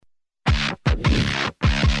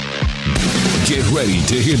Get ready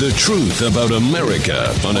to hear the truth about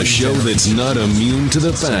America on a show that's not immune to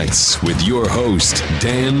the facts with your host,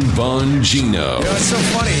 Dan Bongino. It's so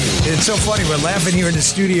funny. It's so funny. We're laughing here in the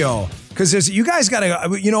studio because you guys got to,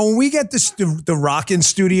 when we get the Rockin'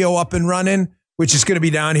 studio up and running, which is going to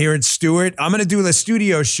be down here in Stewart, I'm going to do the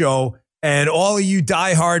studio show, and all of you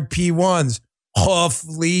diehard P1s, Huff,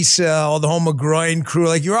 Lisa, all the Home McGroin crew,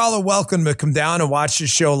 like, you're all welcome to come down and watch the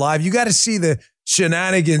show live. You got to see the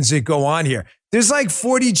shenanigans that go on here. There's like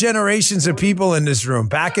 40 generations of people in this room,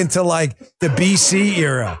 back into like the BC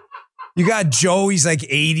era. You got Joe, he's like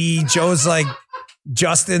 80. Joe's like,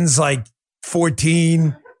 Justin's like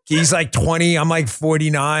 14. He's like 20. I'm like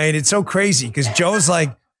 49. It's so crazy because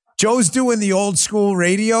Joe's doing the old school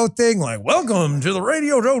radio thing, like, welcome to the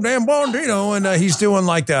radio show, Dan Bongino. And he's doing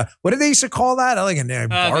like what did they used to call that? I like a name.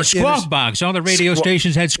 The squawk box. All the radio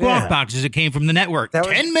stations had squawk boxes that came from the network.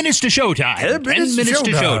 10 minutes to showtime. 10 minutes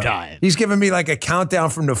to showtime. He's giving me like a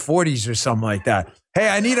countdown from the 40s or something like that. Hey,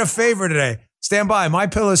 I need a favor today. Stand by. My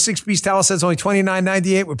Pillow 6-piece towel sets only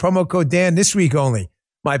 $29.98 with promo code Dan this week only.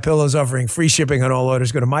 My Pillow's offering free shipping on all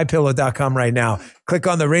orders. Go to mypillow.com right now. Click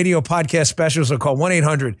on the radio podcast specials or call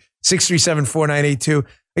 1-800-637-4982.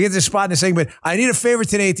 I get this spot in the segment. I need a favor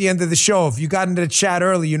today at the end of the show. If you got into the chat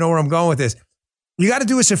early, you know where I'm going with this. You got to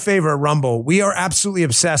do us a favor at Rumble. We are absolutely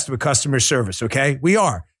obsessed with customer service, okay? We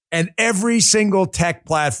are. And every single tech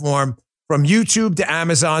platform, from YouTube to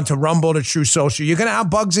Amazon to Rumble to True Social, you're going to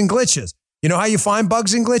have bugs and glitches. You know how you find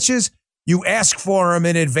bugs and glitches? You ask for them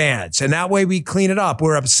in advance, and that way we clean it up.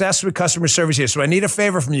 We're obsessed with customer service here. So I need a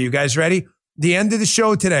favor from you. You guys ready? The end of the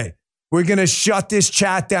show today, we're going to shut this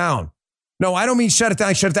chat down. No, I don't mean shut it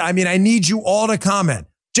down. I mean, I need you all to comment.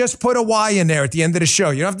 Just put a Y in there at the end of the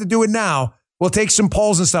show. You don't have to do it now. We'll take some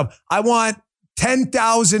polls and stuff. I want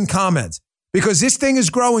 10,000 comments because this thing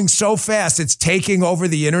is growing so fast. It's taking over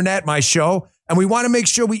the internet, my show. And we want to make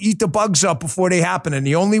sure we eat the bugs up before they happen. And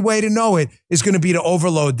the only way to know it is going to be to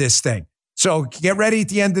overload this thing. So get ready at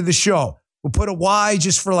the end of the show. We'll put a Y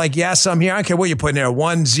just for like, yes, I'm here. I don't care what you're putting there.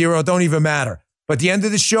 1, 0, don't even matter. But at the end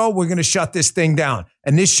of the show, we're going to shut this thing down.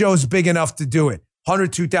 And this show's big enough to do it.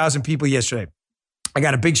 102,000 people yesterday. I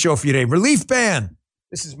got a big show for you today. Relief Band.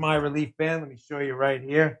 This is my Relief Band. Let me show you right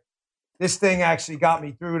here. This thing actually got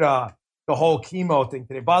me through the whole chemo thing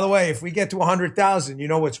today. By the way, if we get to 100,000, you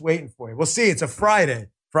know what's waiting for you. We'll see. It's a Friday.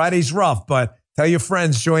 Friday's rough, but tell your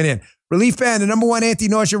friends, join in. Relief Band, the #1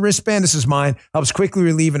 anti-nausea wristband. This is mine. Helps quickly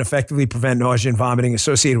relieve and effectively prevent nausea and vomiting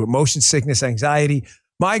associated with motion sickness, anxiety,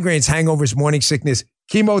 migraines, hangovers, morning sickness,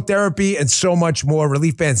 chemotherapy, and so much more.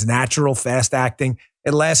 Relief Band's natural, fast-acting.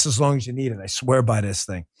 It lasts as long as you need it. I swear by this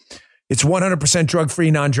thing. It's 100%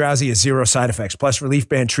 drug-free, non-drowsy, has 0 side effects. Plus, Relief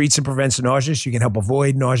Band treats and prevents nausea, so you can help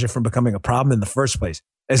avoid nausea from becoming a problem in the first place.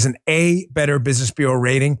 As an A Better Business Bureau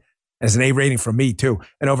rating, as an A rating from me, too.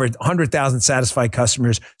 And over 100,000 satisfied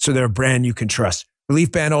customers, so they're a brand you can trust.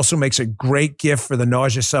 Relief Band also makes a great gift for the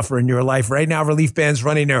nausea sufferer in your life. Right now, Relief Band's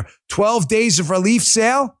running their 12 Days of Relief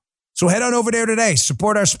sale. So head on over there today.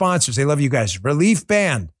 Support our sponsors. They love you guys.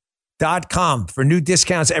 ReliefBand.com for new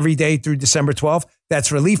discounts every day through December 12th. That's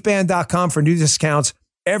ReliefBand.com for new discounts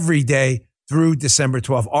every day through December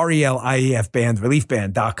 12th. RELIEF Band,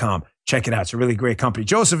 ReliefBand.com. Check it out. It's a really great company.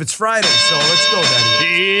 Joseph, it's Friday, so let's go,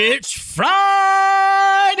 Daddy. It's Friday.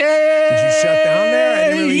 Did you shut down there? I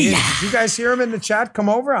didn't really hear. Did you guys hear him in the chat come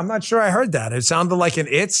over? I'm not sure I heard that. It sounded like an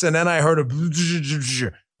it's, and then I heard a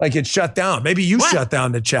like it shut down. Maybe you shut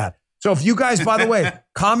down the chat. So if you guys, by the way,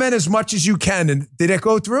 comment as much as you can. And did it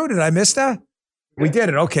go through? Did I miss that? We did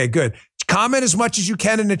it. Okay, good. Comment as much as you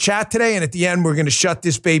can in the chat today, and at the end, we're going to shut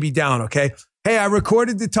this baby down, okay? Hey, I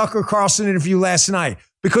recorded the Tucker Carlson interview last night.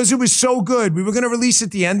 Because it was so good, we were going to release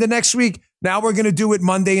it the end of next week. Now we're going to do it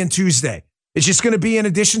Monday and Tuesday. It's just going to be in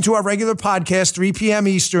addition to our regular podcast, 3 p.m.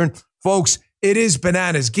 Eastern. Folks, it is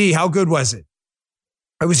bananas. Guy, how good was it?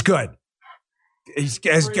 It was good. And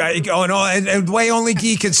the way only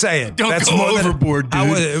Guy can say it. That's go more overboard,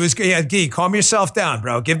 dude. It was good. Yeah, Guy, calm yourself down,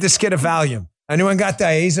 bro. Give this kid a Valium. Anyone got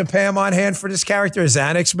diazepam on hand for this character?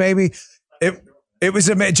 Xanax, maybe? It was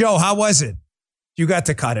amazing. Joe, how was it? You got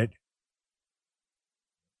to cut it.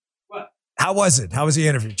 How was it? How was the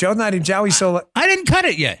interview? Joe, not even Joey. So I didn't cut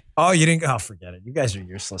it yet. Oh, you didn't? Oh, forget it. You guys are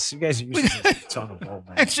useless. You guys are useless. On the bowl,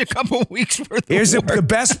 man. It's a couple weeks worth. Here's the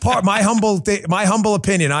best part. My humble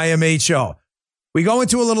opinion. IMHO. We go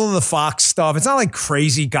into a little of the Fox stuff. It's not like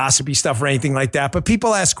crazy gossipy stuff or anything like that. But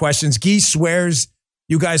people ask questions. Guy swears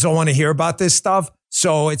you guys don't want to hear about this stuff,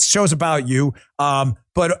 so it shows about you.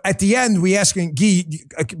 But at the end, we asking Guy.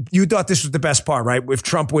 You thought this was the best part, right? If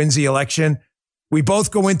Trump wins the election, we both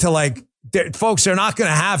go into like. Folks, they're not going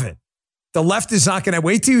to have it. The left is not going to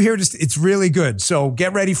wait till you hear this. It's really good. So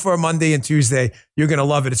get ready for Monday and Tuesday. You're going to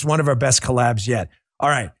love it. It's one of our best collabs yet. All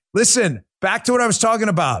right. Listen, back to what I was talking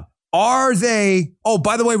about. Are they, oh,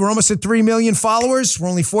 by the way, we're almost at 3 million followers. We're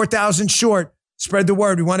only 4,000 short. Spread the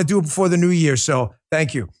word. We want to do it before the new year. So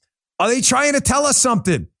thank you. Are they trying to tell us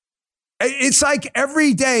something? It's like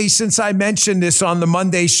every day since I mentioned this on the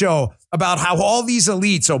Monday show about how all these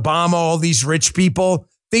elites, Obama, all these rich people,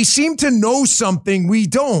 they seem to know something we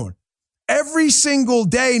don't. Every single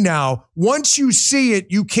day now, once you see it,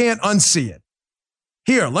 you can't unsee it.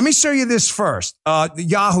 Here, let me show you this first.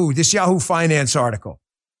 This Yahoo Finance article.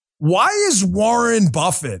 Why is Warren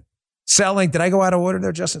Buffett selling? Did I go out of order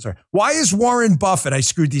there, Justin? Sorry. Why is Warren Buffett? I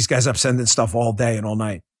screwed these guys up sending stuff all day and all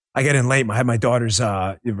night. I get in late. I had my daughter's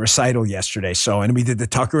recital yesterday. And we did the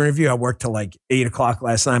Tucker interview. I worked till like 8 o'clock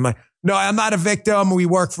last night. I'm like, no, I'm not a victim. We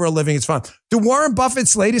work for a living. It's fun. Do Warren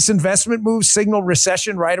Buffett's latest investment moves signal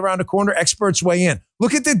recession right around the corner? Experts weigh in.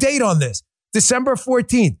 Look at the date on this. December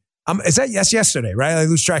 14th. Is that yesterday, right? I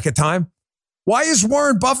lose track of time. Why is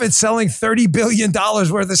Warren Buffett selling $30 billion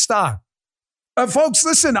worth of stock? Folks,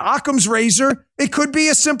 listen, Occam's razor. It could be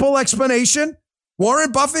a simple explanation.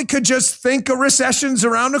 Warren Buffett could just think a recession's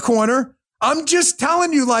around the corner. I'm just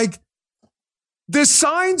telling you, like, the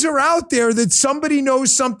signs are out there that somebody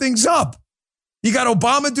knows something's up. You got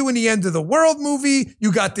Obama doing the end of the world movie.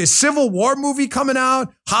 You got this Civil War movie coming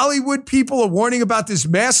out. Hollywood people are warning about this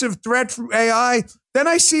massive threat from AI. Then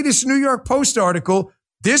I see this New York Post article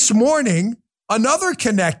this morning. Another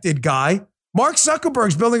connected guy, Mark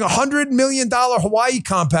Zuckerberg's building a $100 million Hawaii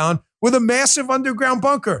compound with a massive underground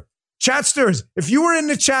bunker. Chatsters, if you were in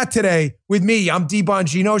the chat today with me, I'm D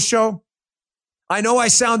Bongino Show. I know I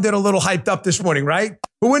sounded a little hyped up this morning, right?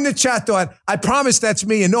 Who in the chat thought, I promise that's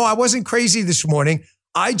me. And no, I wasn't crazy this morning.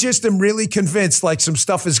 I just am really convinced like some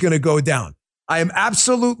stuff is going to go down. I am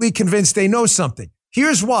absolutely convinced they know something.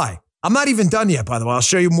 Here's why. I'm not even done yet, by the way. I'll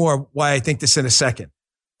show you more why I think this in a second.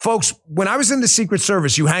 Folks, when I was in the Secret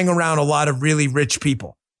Service, you hang around a lot of really rich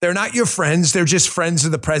people. They're not your friends. They're just friends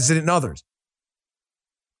of the president and others.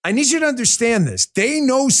 I need you to understand this. They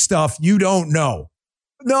know stuff you don't know.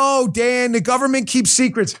 No, Dan, the government keeps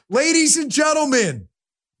secrets. Ladies and gentlemen.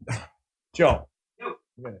 Joe.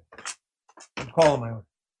 I'm calling my own.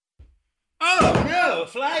 Oh, no, a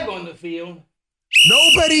flag on the field.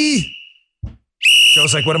 Nobody.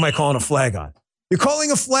 Joe's like, what am I calling a flag on? You're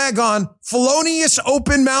calling a flag on felonious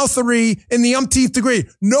open mouthery in the umpteenth degree.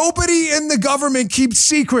 Nobody in the government keeps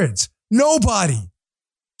secrets. Nobody.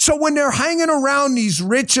 So when they're hanging around these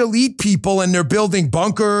rich elite people and they're building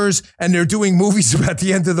bunkers and they're doing movies about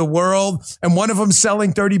the end of the world and one of them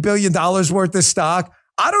selling $30 billion worth of stock,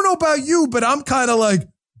 I don't know about you, but I'm kind of like,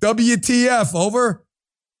 WTF, over.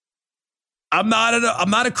 I'm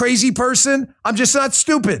not a crazy person. I'm just not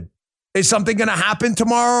stupid. Is something going to happen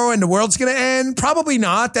tomorrow and the world's going to end? Probably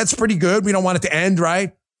not. That's pretty good. We don't want it to end,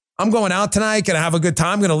 right? I'm going out tonight. Going to have a good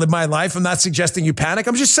time. Going to live my life. I'm not suggesting you panic.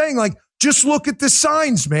 I'm just saying, like, just look at the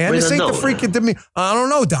signs, man. This ain't the freaking to me. I don't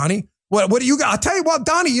know, Donnie. What do you got? I'll tell you what,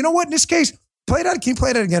 Donnie, you know what? In this case, play that. Can you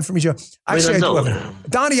play that again for me, Joe? Actually, I do have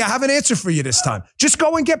it. Donnie, I have an answer for you this time. Just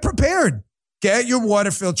go and get prepared. Get your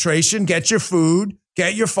water filtration. Get your food.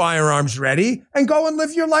 Get your firearms ready. And go and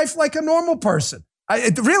live your life like a normal person.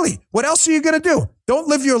 Really, what else are you going to do? Don't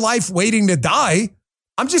live your life waiting to die.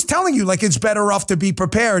 I'm just telling you, like, it's better off to be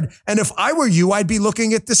prepared. And if I were you, I'd be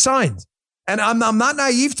looking at the signs. And I'm not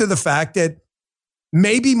naive to the fact that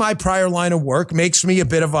maybe my prior line of work makes me a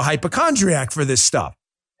bit of a hypochondriac for this stuff.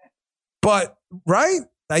 But, right?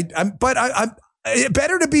 I'm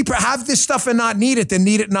better to have this stuff and not need it than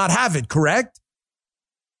need it and not have it, correct?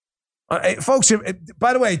 Folks,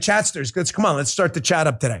 by the way, chatsters, let's start the chat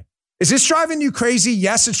up today. Is this driving you crazy?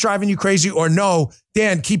 Yes, it's driving you crazy. Or no,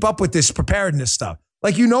 Dan, keep up with this preparedness stuff.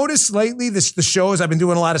 Like you notice lately, the shows, I've been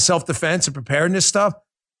doing a lot of self-defense and preparedness stuff.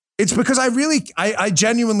 It's because I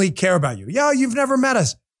genuinely care about you. Yeah, you've never met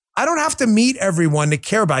us. I don't have to meet everyone to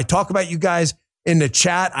care about. I talk about you guys in the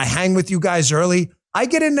chat. I hang with you guys early. I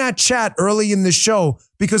get in that chat early in the show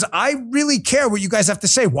because I really care what you guys have to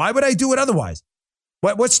say. Why would I do it otherwise?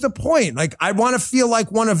 What's the point? Like, I want to feel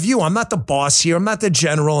like one of you. I'm not the boss here. I'm not the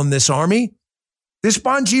general in this army. This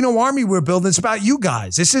Bongino army we're building is about you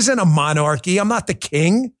guys. This isn't a monarchy. I'm not the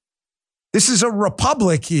king. This is a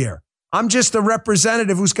republic here. I'm just a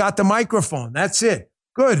representative who's got the microphone. That's it.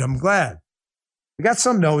 Good. I'm glad. We got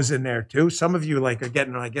some no's in there too. Some of you are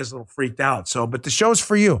getting, I guess, a little freaked out. But the show's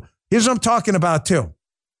for you. Here's what I'm talking about too.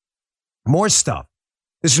 More stuff.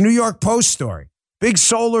 This New York Post story. Big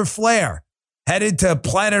solar flare. Headed to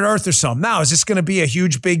planet Earth or something. Now, is this going to be a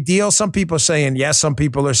huge, big deal? Some people are saying yes. Some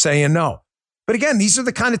people are saying no. But again, these are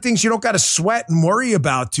the kind of things you don't got to sweat and worry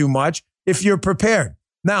about too much if you're prepared.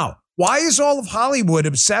 Now, why is all of Hollywood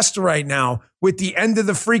obsessed right now with the end of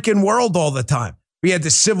the freaking world all the time? We had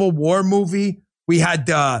the Civil War movie. We had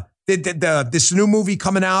this new movie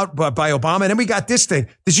coming out by Obama. And then we got this thing.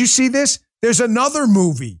 Did you see this? There's another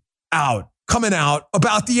movie coming out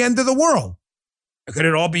about the end of the world. Could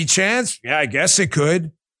it all be chance? Yeah, I guess it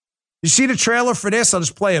could. You see the trailer for this? I'll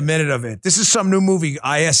just play a minute of it. This is some new movie,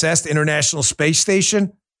 ISS, the International Space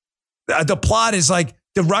Station. The plot is like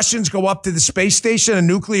the Russians go up to the space station, a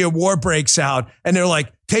nuclear war breaks out, and they're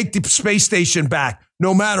like, take the space station back,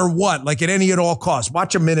 no matter what, like at any and all costs.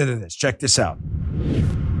 Watch a minute of this. Check this out.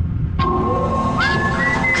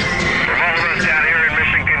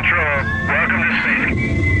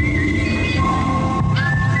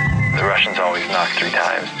 The Russians always knock 3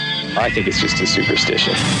 times. I think it's just a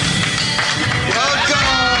superstition. Welcome!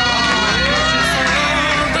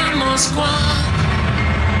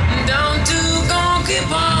 Down to Gonky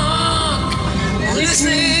Park,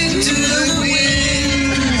 listening to the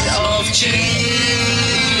wind of change.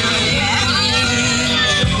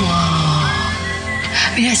 Wow.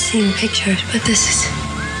 I mean, I've seen pictures, but this is...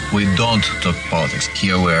 We don't talk politics.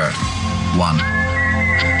 Here we're one.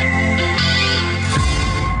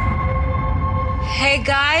 Hey,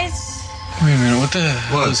 guys. Wait a minute, what the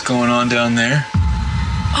hell is going on down there?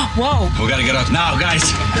 Oh, whoa. We gotta get up now, guys.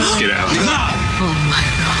 Let's get out. Oh, my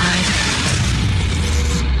God.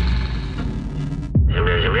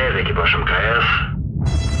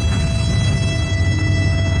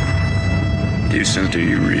 Houston, do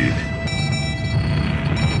you read?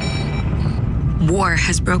 War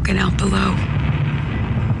has broken out below.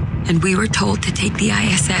 And we were told to take the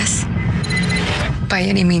ISS by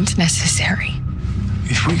any means necessary.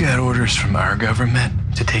 If we got orders from our government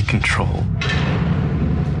to take control,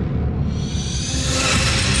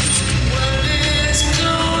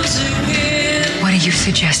 what do you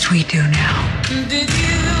suggest we do now?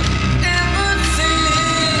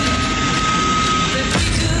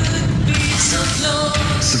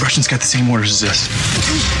 the Russians got the same orders as us.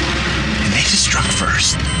 And they just struck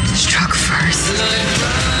first. Struck first.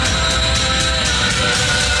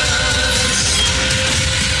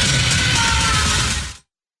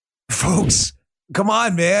 Folks, come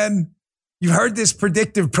on, man. You've heard this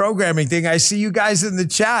predictive programming thing. I see you guys in the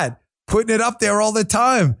chat putting it up there all the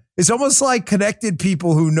time. It's almost like connected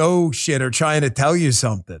people who know shit are trying to tell you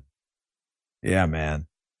something. Yeah, man.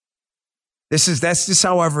 That's just,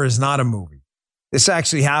 however, is not a movie. This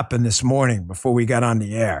actually happened this morning before we got on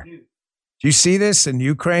the air. Do you see this in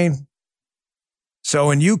Ukraine?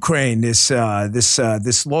 So in Ukraine, this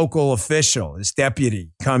local official, this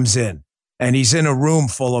deputy, comes in, and he's in a room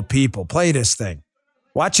full of people. Play this thing.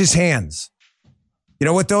 Watch his hands. You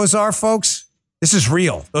know what those are, folks? This is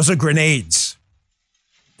real. Those are grenades.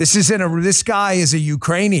 This guy is a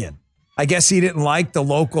Ukrainian. I guess he didn't like the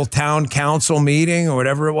local town council meeting or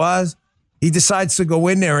whatever it was. He decides to go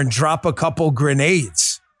in there and drop a couple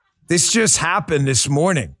grenades. This just happened this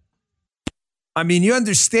morning. I mean, you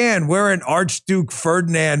understand we're an Archduke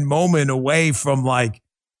Ferdinand moment away from like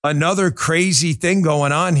another crazy thing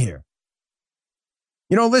going on here.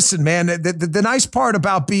 You know, listen, man, the nice part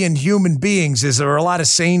about being human beings is there are a lot of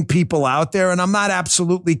sane people out there, and I'm not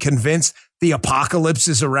absolutely convinced the apocalypse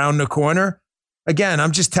is around the corner. Again,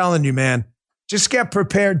 I'm just telling you, man, just get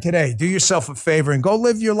prepared today. Do yourself a favor and go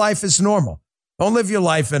live your life as normal. Don't live your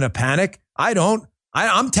life in a panic. I don't.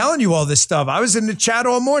 I'm telling you all this stuff. I was in the chat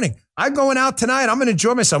all morning. I'm going out tonight. I'm going to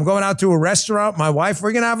enjoy myself. I'm going out to a restaurant. My wife,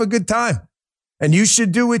 we're going to have a good time. And you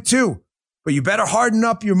should do it too. But you better harden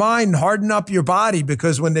up your mind and harden up your body,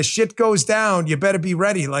 because when the shit goes down, you better be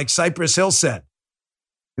ready, like Cypress Hill said.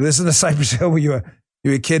 You listen to Cypress Hill when you were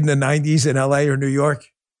a kid in the 90s in LA or New York?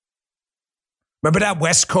 Remember that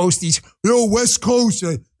West Coast? West Coast.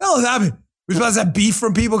 Hell, it was about to have beef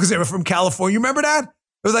from people because they were from California. You remember that?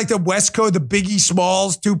 It was like the West Coast, the Biggie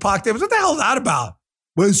Smalls, Tupac. What the hell is that about?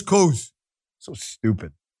 West Coast. So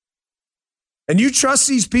stupid. And you trust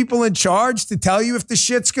these people in charge to tell you if the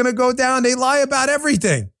shit's going to go down? They lie about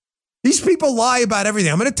everything. These people lie about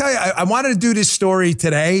everything. I'm going to tell you, I wanted to do this story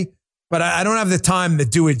today, but I don't have the time to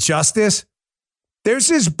do it justice. There's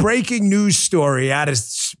this breaking news story out of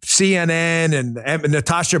CNN and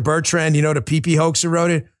Natasha Bertrand, you know, the PP hoax who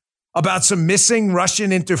wrote it, about some missing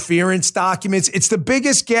Russian interference documents. It's the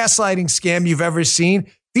biggest gaslighting scam you've ever seen.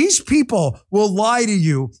 These people will lie to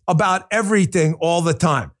you about everything all the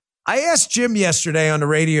time. I asked Jim yesterday on the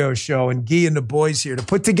radio show and Guy and the boys here to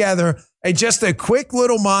put together just a quick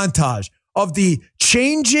little montage of the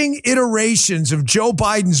changing iterations of Joe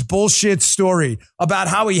Biden's bullshit story about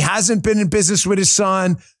how he hasn't been in business with his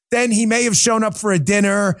son, then he may have shown up for a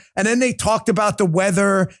dinner, and then they talked about the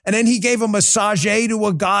weather, and then he gave a massage to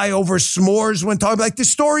a guy over s'mores when talking. Like, the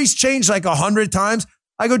story's changed like 100 times.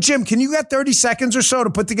 I go, Jim, can you get 30 seconds or so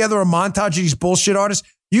to put together a montage of these bullshit artists?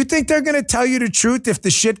 You think they're going to tell you the truth if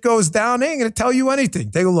the shit goes down? They ain't going to tell you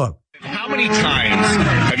anything. Take a look. How many times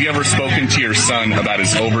have you ever spoken to your son about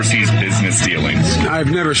his overseas business dealings? I've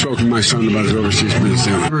never spoken to my son about his overseas business dealings.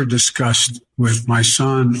 I've never discussed with my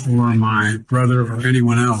son or my brother or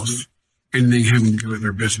anyone else anything having to do with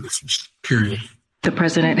their businesses, period. The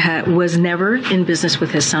president was never in business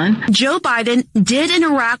with his son. Joe Biden did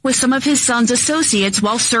interact with some of his son's associates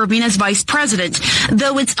while serving as vice president,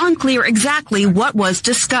 though it's unclear exactly what was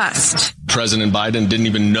discussed. President Biden didn't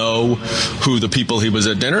even know who the people he was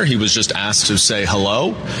at dinner. He was just asked to say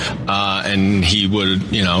hello, and he would,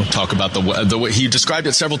 talk about the way he described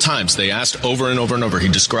it several times. They asked over and over and over. He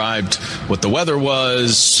described what the weather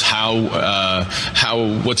was, how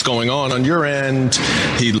what's going on your end.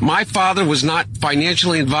 My father was not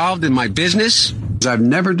financially involved in my business. I've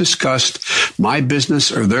never discussed my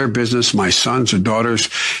business or their business, my sons or daughters,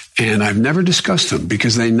 and I've never discussed them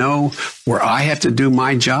because they know where I have to do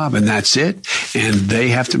my job and that's it, and they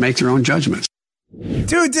have to make their own judgments.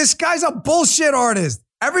 Dude, this guy's a bullshit artist.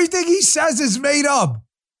 Everything he says is made up.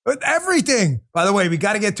 Everything. By the way, we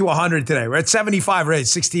got to get to 100 today. We're at 75, right?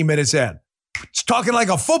 16 minutes in. It's talking like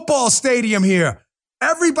a football stadium here.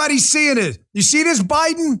 Everybody's seeing it. You see this,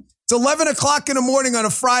 Biden? It's 11 o'clock in the morning on a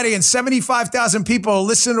Friday and 75,000 people are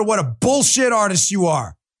listening to what a bullshit artist you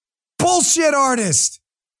are. Bullshit artist.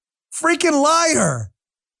 Freaking liar.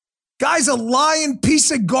 Guy's a lying piece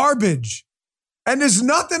of garbage. And there's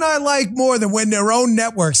nothing I like more than when their own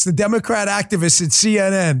networks, the Democrat activists at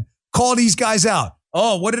CNN, call these guys out.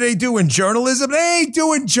 Oh, what do they do in journalism? They ain't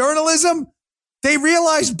doing journalism. They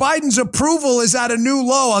realize Biden's approval is at a new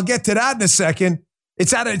low. I'll get to that in a second.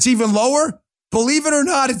 It's even lower. Believe it or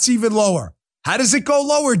not, it's even lower. How does it go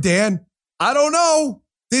lower, Dan? I don't know.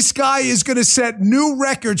 This guy is going to set new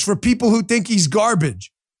records for people who think he's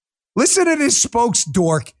garbage. Listen to this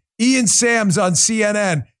spokesdork, Ian Sams on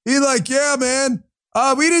CNN. He's like, yeah, man,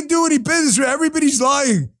 we didn't do any business. Everybody's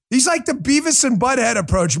lying. He's like the Beavis and Butthead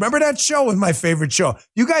approach. Remember that show was my favorite show.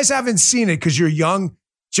 You guys haven't seen it because you're young.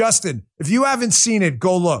 Justin, if you haven't seen it,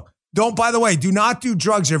 go look. By the way, do not do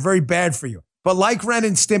drugs. They're very bad for you. But like Ren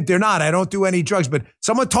and Stimp, they're not. I don't do any drugs. But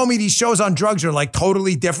someone told me these shows on drugs are like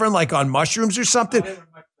totally different, like on mushrooms or something.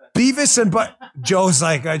 Beavis and Joe's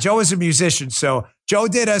like, Joe is a musician. So Joe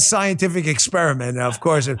did a scientific experiment. Of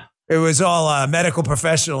course, it was all medical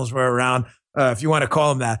professionals were around, if you want to call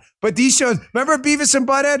them that. But these shows, remember Beavis and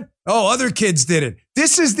Butthead? Oh, other kids did it.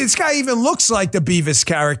 This guy even looks like the Beavis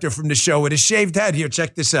character from the show with his shaved head. Here,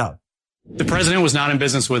 check this out. The president was not in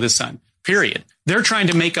business with his son. Period. They're trying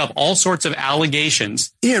to make up all sorts of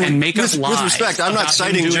allegations and make up lies. With respect, I'm not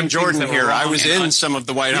citing Jim Jordan here. I was in some of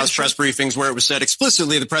the White House press briefings where it was said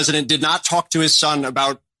explicitly the president did not talk to his son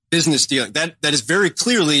about business dealing. That is very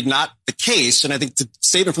clearly not the case. And I think the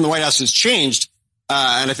statement from the White House has changed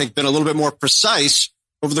and I think been a little bit more precise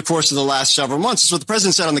over the course of the last several months. It's what the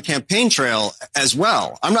president said on the campaign trail as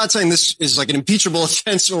well. I'm not saying this is like an impeachable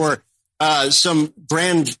offense or some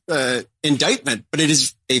grand indictment, but it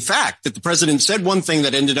is a fact that the president said one thing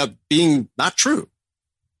that ended up being not true.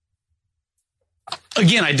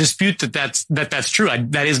 Again, I dispute that's true.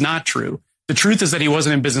 That is not true. The truth is that he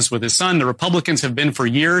wasn't in business with his son. The Republicans have been for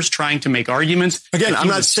years trying to make arguments. Again, I'm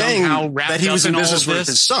not saying that he was in business with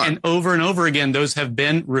his son. And over again, those have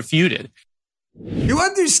been refuted. You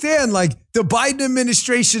understand, like the Biden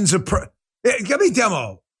administration's approach. Let me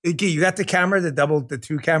demo. You got the camera, the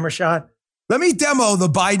two camera shot? Let me demo the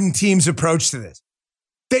Biden team's approach to this.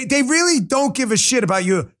 They really don't give a shit about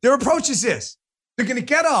you. Their approach is this. They're going to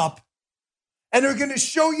get up and they're going to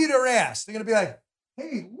show you their ass. They're going to be like,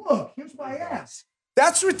 hey, look, here's my ass.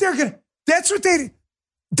 That's what they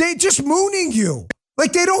just mooning you.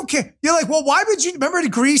 Like they don't care. You're like, well, why would you, remember the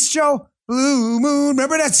Grease show? Blue Moon.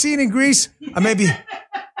 Remember that scene in Grease? And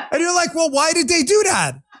you're like, well, why did they do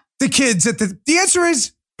that? The kids the answer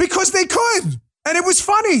is because they could. And it was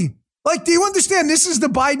funny. Like, do you understand? This is the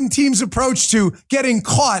Biden team's approach to getting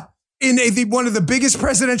caught in one of the biggest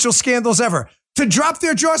presidential scandals ever. To drop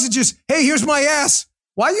their jaws and just, hey, here's my ass.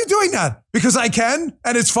 Why are you doing that? Because I can,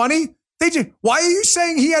 and it's funny? Why are you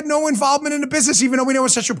saying he had no involvement in the business, even though we know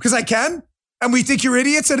it's not true? Because I can, and we think you're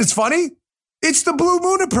idiots and it's funny? It's the Blue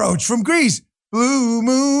Moon approach from Grease. Blue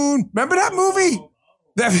Moon. Remember that movie?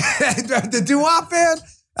 The doo-wop band?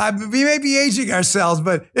 We may be aging ourselves,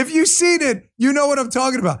 but if you've seen it, you know what I'm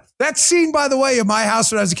talking about. That scene, by the way, in my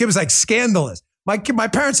house when I was a kid was like scandalous. My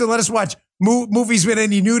parents would let us watch movies with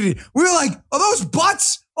any nudity. We were like, are those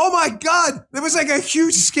butts? Oh my God, there was like a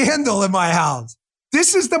huge scandal in my house.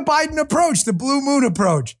 This is the Biden approach, the blue moon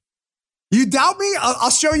approach. You doubt me? I'll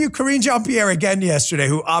show you Karine Jean-Pierre again yesterday,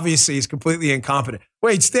 who obviously is completely incompetent.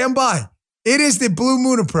 Wait, stand by. It is the blue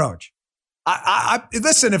moon approach.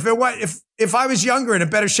 Listen, if I was younger and in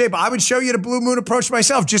better shape, I would show you the blue moon approach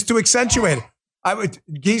myself just to accentuate it.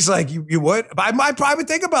 He's like, you would? I would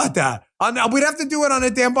think about that. We'd have to do it on a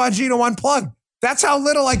Dan Bongino Unplugged. That's how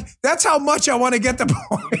that's how much I want to get the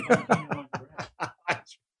point.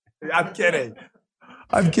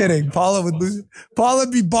 I'm kidding. Paula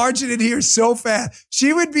would be barging in here so fast.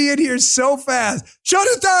 She would be in here so fast. Shut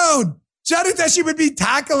it down. She would be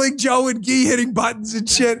tackling Joe and Guy, hitting buttons and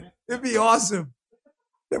shit. It'd be awesome.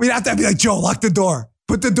 We'd have to be like, Joe, lock the door.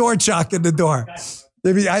 Put the door chock in the door.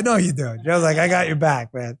 I know you do. Joe's like, I got your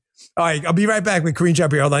back, man. All right, I'll be right back with Karine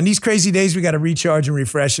Jean-Pierre. Hold on. These crazy days, we got to recharge and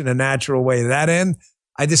refresh in a natural way. To that end,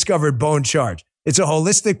 I discovered Bone Charge. It's a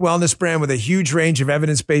holistic wellness brand with a huge range of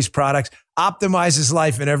evidence-based products, optimizes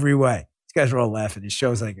life in every way. These guys are all laughing. These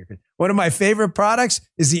shows like one of my favorite products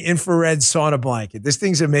is the infrared sauna blanket. This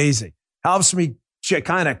thing's amazing. Helps me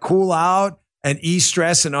kind of cool out and ease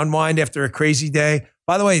stress and unwind after a crazy day.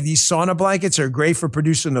 By the way, these sauna blankets are great for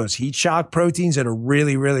producing those heat shock proteins that are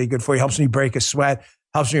really, really good for you. Helps me break a sweat.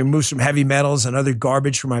 Helps me remove some heavy metals and other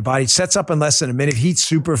garbage from my body. Sets up in less than a minute. Heats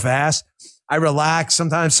super fast. I relax.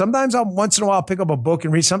 Sometimes I'll once in a while pick up a book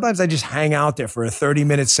and read. Sometimes I just hang out there for a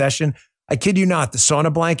 30-minute session. I kid you not. The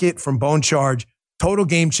sauna blanket from Bone Charge, total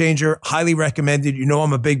game changer. Highly recommended. You know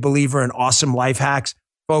I'm a big believer in awesome life hacks.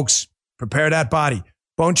 Folks, prepare that body.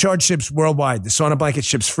 Bone Charge ships worldwide. The sauna blanket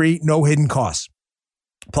ships free, no hidden costs.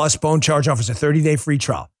 Plus, Bone Charge offers a 30-day free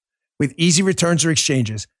trial with easy returns or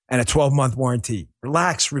exchanges and a 12-month warranty.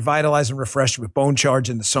 Relax, revitalize, and refresh with Bone Charge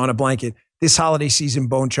and the sauna blanket. This holiday season,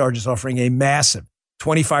 Bone Charge is offering a massive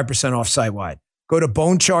 25% off site-wide. Go to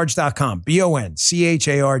bonecharge.com,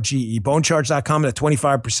 BONCHARGE, bonecharge.com, and a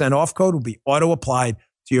 25% off code will be auto-applied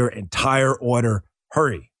to your entire order.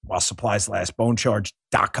 Hurry while supplies last,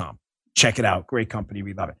 bonecharge.com. Check it out. Great company.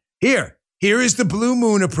 We love it. Here is the blue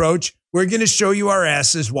moon approach. We're going to show you our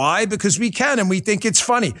asses. Why? Because we can, and we think it's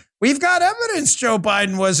funny. We've got evidence Joe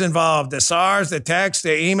Biden was involved. The SARS, the texts, the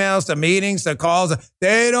emails, the meetings, the calls.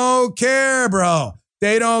 They don't care, bro.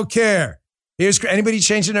 They don't care. Here's anybody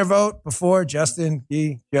changing their vote before? Justin,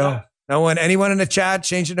 Guy, Joe? No one? Anyone in the chat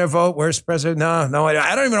changing their vote? Where's the president? No.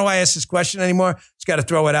 I don't even know why I asked this question anymore. Just got to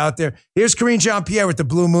throw it out there. Here's Karine Jean-Pierre with the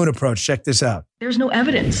blue moon approach. Check this out. There's no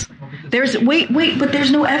evidence. But there's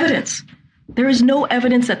no evidence. There is no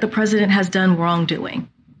evidence that the president has done wrongdoing.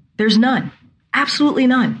 There's none. Absolutely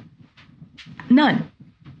none. None.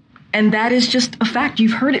 And that is just a fact.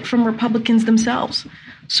 You've heard it from Republicans themselves.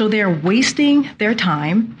 So they're wasting their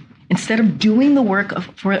time. Instead of doing the work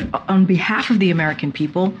on behalf of the American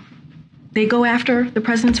people, they go after the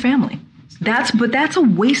president's family. That's a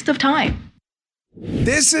waste of time.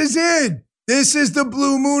 This is it. This is the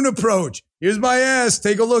blue moon approach. Here's my ass.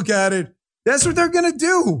 Take a look at it. That's what they're going to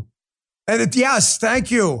do. And yes,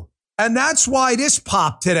 thank you. And that's why this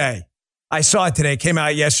popped today. I saw it today. It came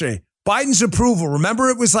out yesterday. Biden's approval. Remember,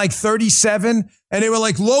 it was like 37, and they were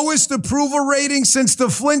like lowest approval rating since the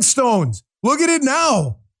Flintstones. Look at it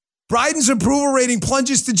now. Biden's approval rating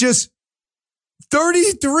plunges to just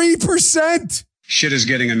 33%. Shit is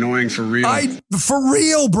getting annoying for real. For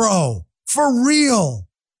real, bro. For real.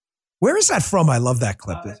 Where is that from? I love that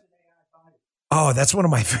clip. Oh, that's one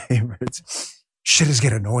of my favorites. Shit is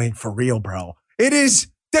getting annoying for real, bro. It is.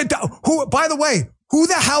 Who? By the way, who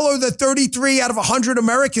the hell are the 33 out of 100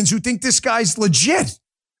 Americans who think this guy's legit?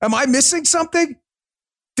 Am I missing something?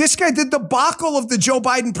 This guy, the debacle of the Joe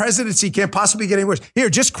Biden presidency can't possibly get any worse. Here,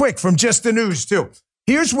 just quick from Just the News, too.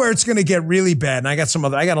 Here's where it's going to get really bad. And I got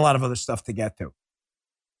a lot of other stuff to get to.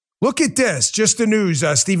 Look at this. Just the News,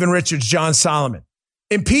 Stephen Richards, John Solomon.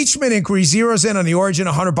 Impeachment inquiry zeroes in on the origin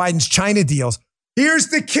of Hunter Biden's China deals. Here's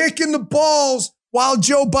the kick in the balls while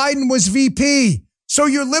Joe Biden was VP. So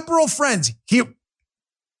your liberal friends,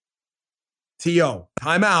 T.O.,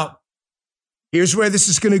 time out. Here's where this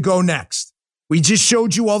is going to go next. We just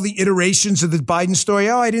showed you all the iterations of the Biden story.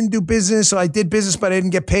 Oh, I didn't do business. Oh, I did business, but I didn't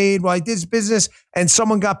get paid. Well, I did business and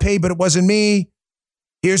someone got paid, but it wasn't me.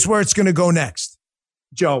 Here's where it's going to go next.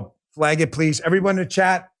 Joe, flag it, please. Everyone in the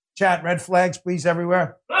chat, red flags, please,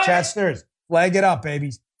 everywhere. Chatsters, flag it up,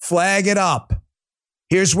 babies. Flag it up.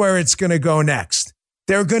 Here's where it's going to go next.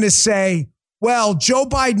 They're going to say, well, Joe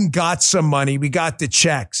Biden got some money. We got the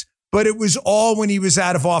checks, but it was all when he was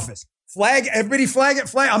out of office. Flag, everybody flag it,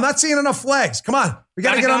 flag. I'm not seeing enough flags. Come on. We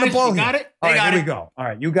got to get on the ball. You got it? All right, here we go. All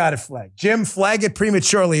right, you got it, flag. Jim, flag it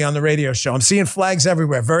prematurely on the radio show. I'm seeing flags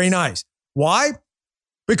everywhere. Very nice. Why?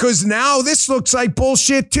 because now this looks like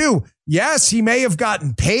bullshit too. Yes, he may have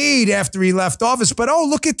gotten paid after he left office, but oh,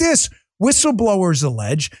 look at this. Whistleblowers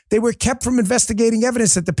allege they were kept from investigating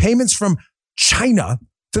evidence that the payments from China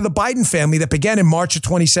to the Biden family that began in March of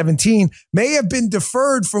 2017 may have been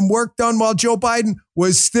deferred from work done while Joe Biden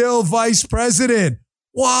was still vice president.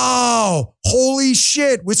 Wow. Holy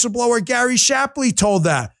shit. Whistleblower Gary Shapley told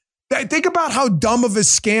that. Think about how dumb of a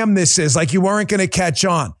scam this is. Like you weren't going to catch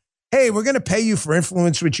on. Hey, we're going to pay you for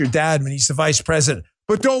influence with your dad when he's the vice president.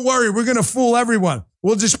 But don't worry, we're going to fool everyone.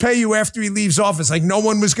 We'll just pay you after he leaves office. Like no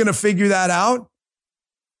one was going to figure that out.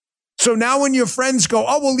 So now when your friends go,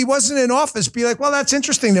 oh, well, he wasn't in office, be like, well, that's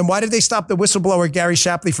interesting. Then why did they stop the whistleblower Gary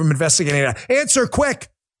Shapley from investigating that? Answer quick.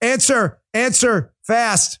 Answer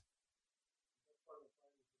fast.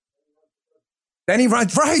 Then he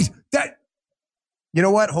runs, right. You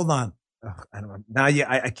know what? Hold on. Ugh, I don't know. Now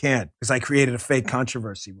I can't because I created a fake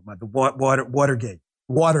controversy with the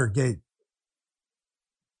Watergate.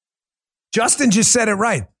 Justin just said it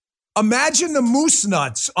right. Imagine the moose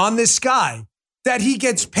nuts on this guy that he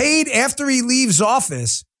gets paid after he leaves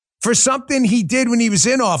office for something he did when he was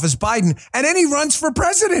in office, Biden, and then he runs for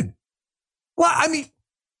president. Well, I mean,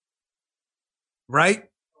 right?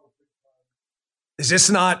 Is this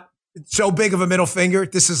not so big of a middle finger?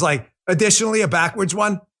 This is like additionally a backwards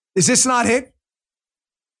one. Is this not it?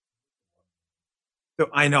 So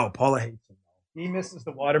I know Paula hates him. He misses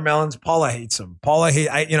the watermelons. Paula hates him.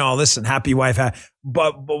 Listen, happy wife.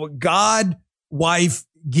 But God, wife,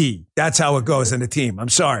 Guy. That's how it goes in the team. I'm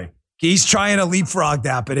sorry. He's trying to leapfrog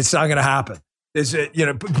that, but it's not going to happen.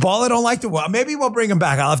 Paula don't like to. Maybe we'll bring him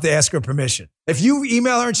back. I'll have to ask her permission. If you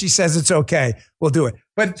email her and she says it's okay, we'll do it.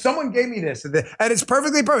 But someone gave me this, and it's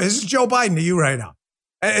perfectly perfect. This is Joe Biden to you right now.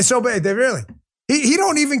 And it's so bad. They really, he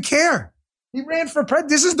don't even care. He ran for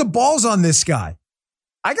president. This is the balls on this guy.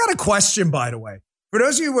 I got a question, by the way, for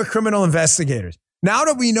those of you who are criminal investigators. Now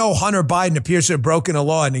that we know Hunter Biden appears to have broken a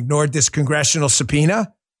law and ignored this congressional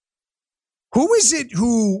subpoena, who is it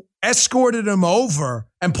who escorted him over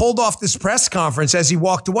and pulled off this press conference as he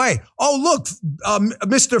walked away? Oh, look,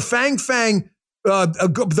 Mr. Fang Fang,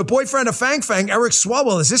 the boyfriend of Fang Fang, Eric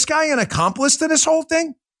Swalwell. Is this guy an accomplice to this whole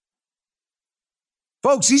thing?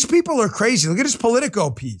 Folks, these people are crazy. Look at his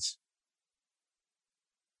Politico piece.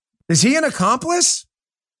 Is he an accomplice?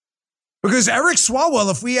 Because Eric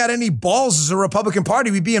Swalwell, if we had any balls as a Republican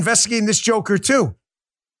Party, we'd be investigating this joker too.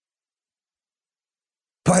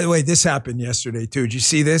 By the way, this happened yesterday too. Did you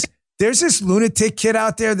see this? There's this lunatic kid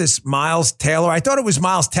out there, this Miles Taylor. I thought it was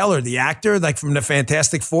Miles Teller, the actor, like from the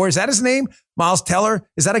Fantastic Four. Is that his name? Miles Teller?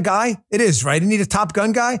 Is that a guy? It is, right? Isn't he the Top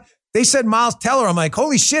Gun guy? They said Miles Teller. I'm like,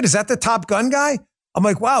 holy shit, is that the Top Gun guy? I'm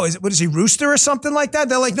like, wow, what is he, Rooster or something like that?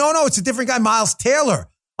 They're like, no, it's a different guy, Miles Taylor.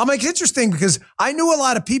 I'm like, interesting, because I knew a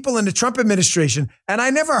lot of people in the Trump administration, and I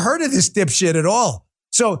never heard of this dipshit at all.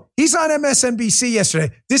 So he's on MSNBC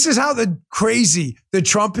yesterday. This is how crazy the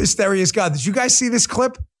Trump hysteria has got. Did you guys see this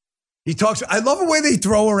clip? He talks. I love the way they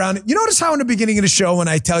throw around it. You notice how in the beginning of the show when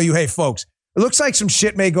I tell you, hey, folks, it looks like some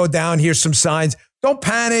shit may go down. Here's some signs. Don't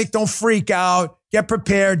panic. Don't freak out. Get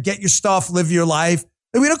prepared. Get your stuff. Live your life.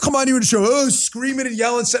 And we don't come on here to show, screaming and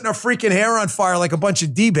yelling, setting our freaking hair on fire like a bunch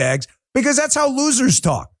of D-bags, because that's how losers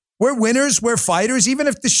talk. We're winners. We're fighters. Even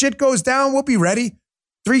if the shit goes down, we'll be ready.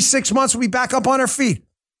 3-6 months, we'll be back up on our feet.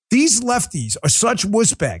 These lefties are such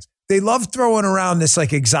wussbags. They love throwing around this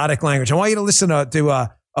like exotic language. I want you to listen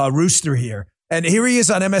to Rooster here. And here he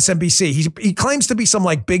is on MSNBC. He claims to be some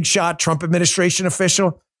like big shot Trump administration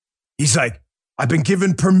official. He's like, I've been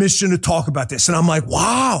given permission to talk about this. And I'm like,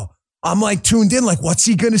 wow. I'm like tuned in. Like, what's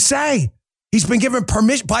he going to say? He's been given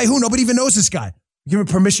permission. By who? Nobody even knows this guy. Given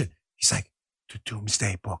permission. He's like, the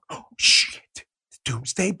Doomsday Book. Oh, shit. The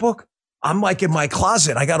Doomsday Book? I'm like in my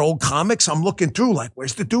closet. I got old comics. I'm looking through like,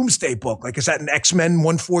 where's the Doomsday Book? Like, is that an X-Men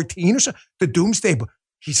 114 or something? The Doomsday Book.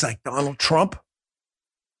 He's like, Donald Trump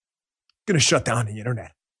going to shut down the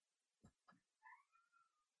internet.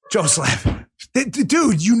 Joe's laughing.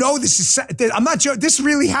 Dude, you know this is, I'm not joking. This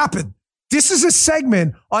really happened. This is a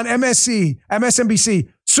segment on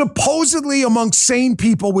MSNBC, supposedly among sane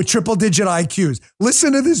people with triple-digit IQs.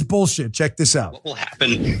 Listen to this bullshit. Check this out. What will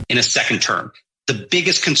happen in a second term? The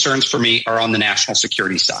biggest concerns for me are on the national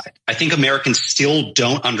security side. I think Americans still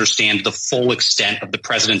don't understand the full extent of the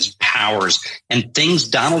president's powers and things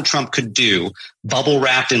Donald Trump could do, bubble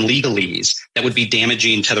wrapped in legalese, that would be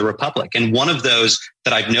damaging to the republic. And one of those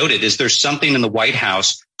that I've noted is there's something in the White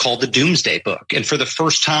House called the Doomsday Book. And for the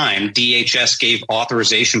first time, DHS gave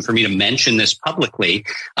authorization for me to mention this publicly.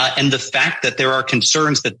 And the fact that there are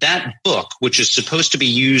concerns that that book, which is supposed to be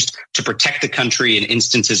used to protect the country in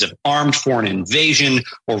instances of armed foreign invasion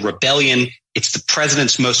or rebellion, It's the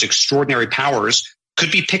president's most extraordinary powers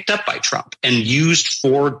could be picked up by Trump and used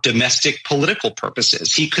for domestic political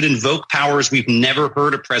purposes. He could invoke powers we've never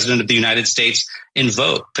heard a president of the United States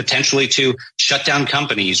invoke, potentially to shut down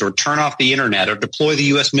companies or turn off the internet or deploy the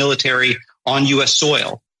U.S. military on U.S.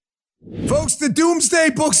 soil. Folks, the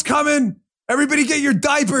Doomsday Book's coming. Everybody get your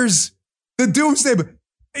diapers. The Doomsday Book.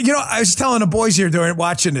 You know, I was telling the boys here during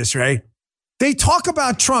watching this, right? They talk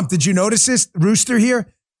about Trump. Did you notice this? Rooster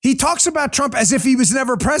here? He talks about Trump as if he was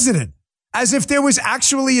never president. As if there was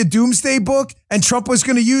actually a Doomsday Book and Trump was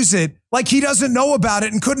going to use it, like he doesn't know about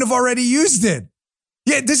it and couldn't have already used it.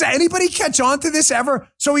 Yeah, does anybody catch on to this ever?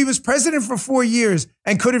 So he was president for 4 years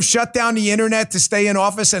and could have shut down the internet to stay in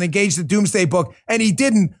office and engage the Doomsday Book, and he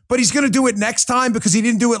didn't, but he's going to do it next time because he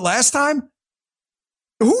didn't do it last time?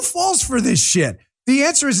 Who falls for this shit? The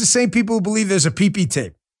answer is the same people who believe there's a pee-pee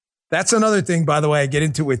tape. That's another thing, by the way, I get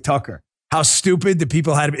into with Tucker. How stupid the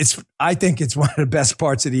people had. I think it's one of the best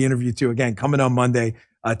parts of the interview, too. Again, coming on Monday,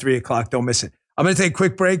 3 o'clock. Don't miss it. I'm going to take a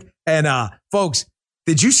quick break. And folks,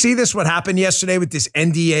 did you see this? What happened yesterday with this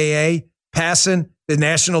NDAA passing the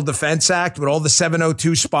National Defense Act with all the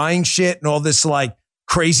 702 spying shit and all this like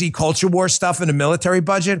crazy culture war stuff in the military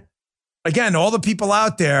budget? Again, all the people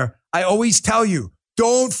out there, I always tell you,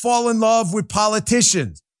 don't fall in love with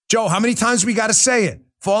politicians. Joe, how many times we got to say it?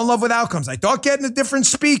 Fall in love with outcomes. I thought getting a different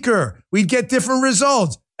speaker, we'd get different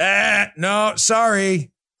results. No,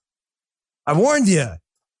 sorry. I warned you.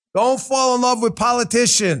 Don't fall in love with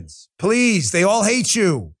politicians. Please, they all hate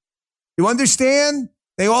you. You understand?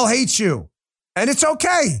 They all hate you. And it's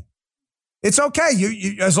okay. It's okay.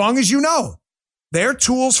 You as long as you know. They're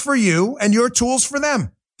tools for you and you're tools for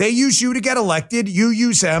them. They use you to get elected. You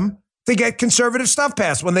use them to get conservative stuff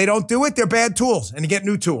passed. When they don't do it, they're bad tools and you get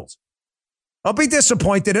new tools. Don't be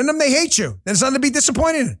disappointed in them. They hate you. There's nothing to be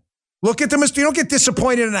disappointed in. Look at them as you don't get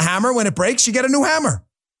disappointed in a hammer. When it breaks, you get a new hammer.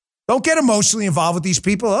 Don't get emotionally involved with these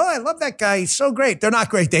people. Oh, I love that guy. He's so great. They're not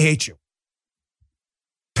great. They hate you.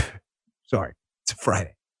 Sorry. It's a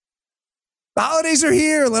Friday. The holidays are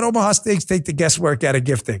here. Let Omaha Steaks take the guesswork out of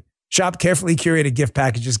gifting. Shop carefully curated gift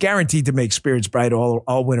packages guaranteed to make spirits bright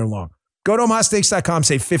all winter long. Go to omahasteaks.com.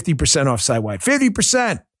 Save 50% off site-wide.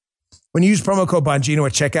 50%. When you use promo code Bongino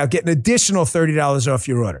at checkout, get an additional $30 off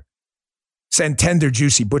your order. Send tender,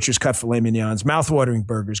 juicy butcher's cut filet mignons, mouth-watering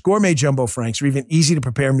burgers, gourmet jumbo franks, or even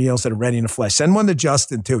easy-to-prepare meals that are ready in the flesh. Send one to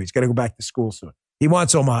Justin, too. He's got to go back to school soon. He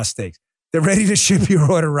wants Omaha Steaks. They're ready to ship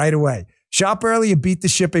your order right away. Shop early and beat the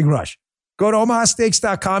shipping rush. Go to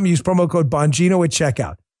omahasteaks.com. Use promo code Bongino at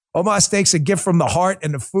checkout. Omaha Steaks, a gift from the heart,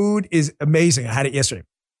 and the food is amazing. I had it yesterday.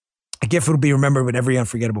 A gift will be remembered with every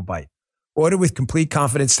unforgettable bite. Order with complete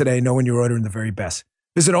confidence today, knowing you're ordering the very best.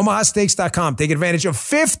 Visit omahasteaks.com. Take advantage of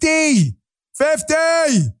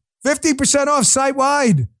 50% off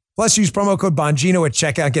site-wide. Plus, use promo code Bongino at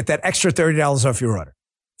checkout. Get that extra $30 off your order.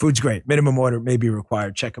 Food's great. Minimum order may be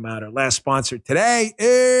required. Check them out. Our last sponsor today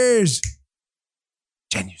is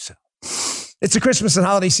Genucel. It's the Christmas and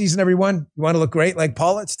holiday season, everyone. You want to look great like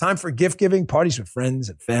Paula? It's time for gift giving, parties with friends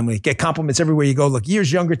and family. Get compliments everywhere you go. Look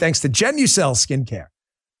years younger thanks to Genucel Skincare.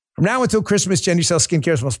 From now until Christmas, Genucel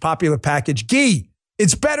Skincare's most popular package, Ghee.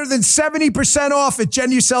 It's better than 70% off at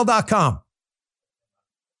Genucel.com.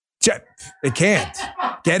 They can't.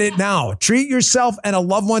 Get it now. Treat yourself and a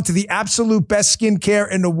loved one to the absolute best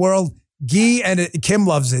skincare in the world. Ghee, and Kim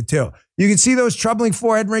loves it too. You can see those troubling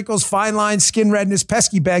forehead wrinkles, fine lines, skin redness,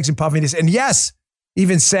 pesky bags, and puffiness. And yes,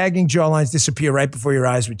 even sagging jawlines disappear right before your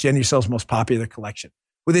eyes with Genucel's most popular collection.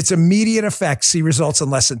 With its immediate effects, see results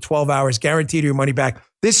in less than 12 hours, guaranteed your money back.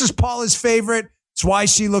 This is Paula's favorite. It's why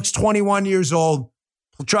she looks 21 years old.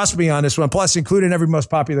 Trust me on this one. Plus, included in every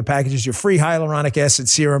most popular package is your free hyaluronic acid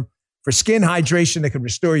serum for skin hydration that can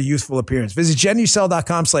restore your youthful appearance. Visit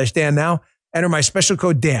Genucel.com/Dan now. Enter my special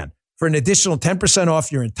code Dan for an additional 10%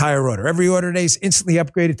 off your entire order. Every order today is instantly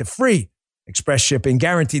upgraded to free express shipping,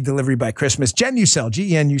 guaranteed delivery by Christmas. Genucel,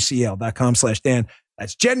 GENUCL.com/Dan.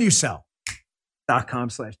 That's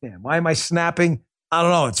Genucel.com/Dan. Why am I snapping? I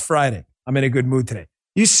don't know. It's Friday. I'm in a good mood today.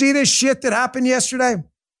 You see this shit that happened yesterday?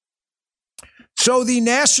 So the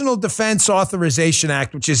National Defense Authorization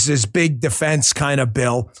Act, which is this big defense kind of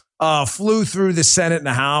bill, flew through the Senate and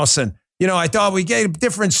the House. And, you know, I thought we get a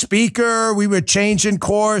different speaker. We were changing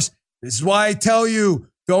course. This is why I tell you,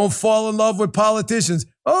 don't fall in love with politicians.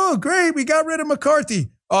 Oh, great. We got rid of McCarthy.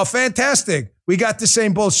 Oh, fantastic. We got the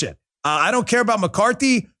same bullshit. I don't care about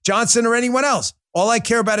McCarthy, Johnson, or anyone else. All I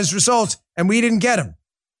care about is results, and we didn't get them.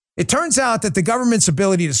 It turns out that the government's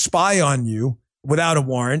ability to spy on you without a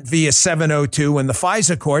warrant via 702 and the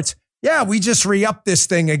FISA courts, yeah, we just re-upped this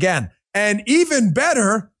thing again. And even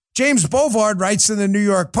better, James Bovard writes in the New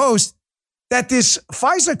York Post that this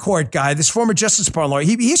FISA court guy, this former Justice Department lawyer,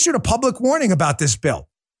 he issued a public warning about this bill,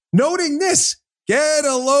 noting this, get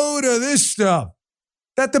a load of this stuff,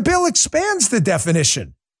 that the bill expands the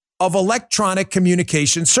definition of electronic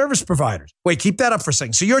communication service providers. Wait, keep that up for a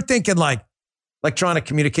second. So you're thinking like electronic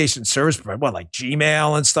communication service provider, what, like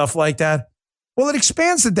Gmail and stuff like that? Well, it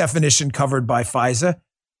expands the definition covered by FISA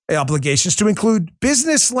obligations to include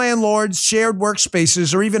business landlords, shared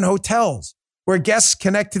workspaces, or even hotels where guests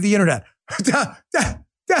connect to the internet. It's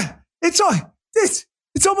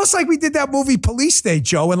almost like we did that movie Police State,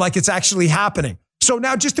 Joe, and like it's actually happening. So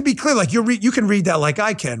now, just to be clear, like you can read that like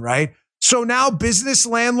I can, right? So now business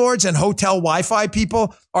landlords and hotel Wi-Fi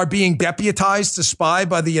people are being deputized to spy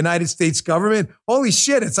by the United States government. Holy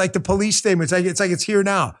shit. It's like the police statement. It's like it's here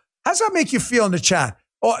now. How does that make you feel in the chat?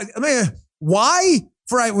 Oh, I mean, why?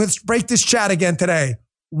 Let's break this chat again today.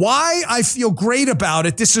 Why I feel great about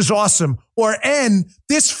it. This is awesome. Or N,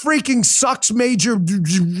 this freaking sucks major.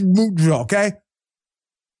 Okay.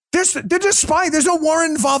 They're just spying. There's no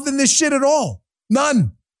warrant involved in this shit at all.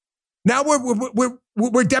 None. Now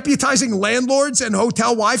we're deputizing landlords and hotel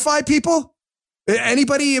Wi-Fi people.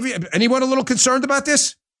 Anyone a little concerned about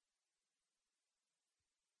this?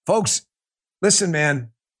 Folks, listen,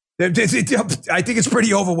 man. I think it's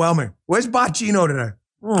pretty overwhelming. Where's Bocino today?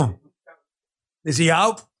 Is he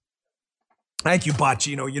out? Thank you,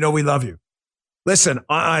 Bocino. You know we love you. Listen,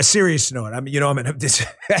 on a serious note, this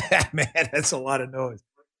man, that's a lot of noise.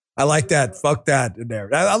 I like that. Fuck that in there.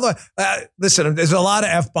 Listen, there's a lot of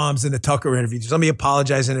F-bombs in the Tucker interview. Just let me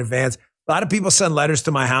apologize in advance. A lot of people send letters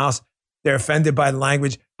to my house. They're offended by the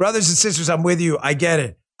language. Brothers and sisters, I'm with you. I get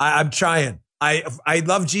it. I'm trying. I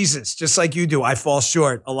love Jesus just like you do. I fall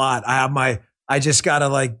short a lot. I just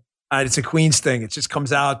gotta it's a Queens thing. It just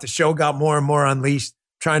comes out. The show got more and more unleashed,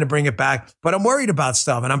 trying to bring it back. But I'm worried about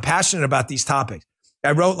stuff and I'm passionate about these topics.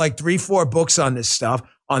 I wrote like 3-4 books on this stuff,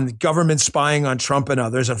 on the government spying on Trump and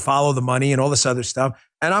others and follow the money and all this other stuff.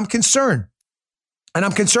 And I'm concerned. And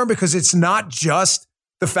I'm concerned because it's not just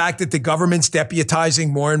the fact that the government's deputizing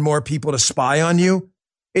more and more people to spy on you.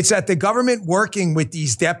 It's that the government working with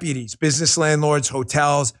these deputies, business landlords,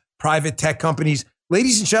 hotels, private tech companies.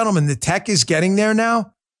 Ladies and gentlemen, the tech is getting there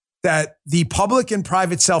now that the public and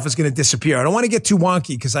private self is going to disappear. I don't want to get too wonky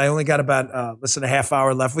because I only got about less than a half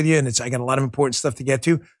hour left with you, and I got a lot of important stuff to get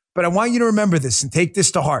to. But I want you to remember this and take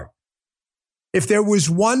this to heart. If there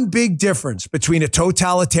was one big difference between a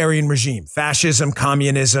totalitarian regime, fascism,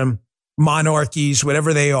 communism, monarchies,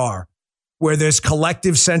 whatever they are, where there's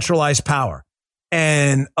collective centralized power,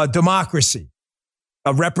 and a democracy,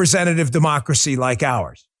 a representative democracy like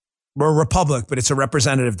ours. We're a republic, but it's a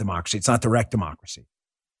representative democracy. It's not direct democracy.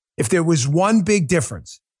 If there was one big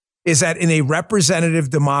difference, is that in a representative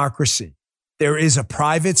democracy, there is a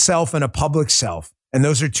private self and a public self, and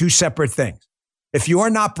those are two separate things. If you are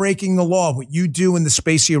not breaking the law, what you do in the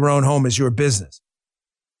space of your own home is your business.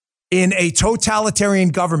 In a totalitarian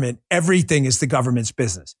government, everything is the government's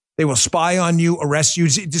business. They will spy on you, arrest you.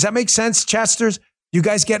 Does that make sense, Chasters? You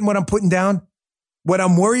guys getting what I'm putting down? What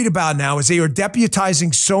I'm worried about now is they are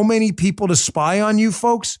deputizing so many people to spy on you,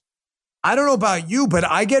 folks. I don't know about you, but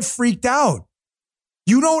I get freaked out.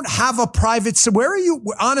 You don't have a private. So where are you?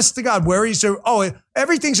 Honest to God, where is there? Oh,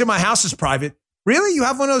 everything's in my house is private. Really? You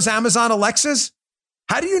have one of those Amazon Alexas?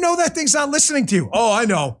 How do you know that thing's not listening to you? Oh, I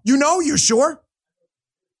know. You know? You sure?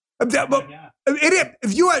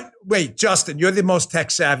 If you had, wait, Justin, you're the most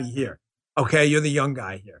tech savvy here. Okay, you're the young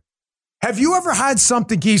guy here. Have you ever had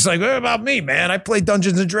something? He's like, what about me, man? I play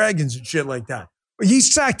Dungeons and Dragons and shit like that.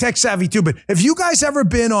 He's tech savvy too, but have you guys ever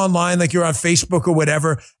been online, like you're on Facebook or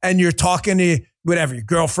whatever, and you're talking to whatever, your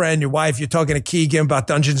girlfriend, your wife, you're talking to Keegan about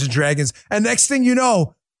Dungeons and Dragons, and next thing you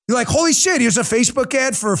know, you're like, holy shit, here's a Facebook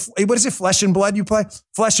ad for, what is it, Flesh and Blood you play?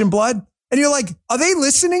 Flesh and Blood? And you're like, are they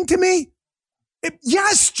listening to me?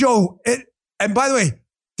 Yes, Joe. And by the way,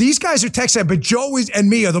 these guys are tech savvy, but Joe and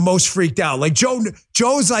me are the most freaked out. Like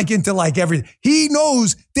Joe's like into like everything. He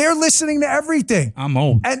knows they're listening to everything. I'm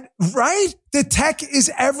old. And right? The tech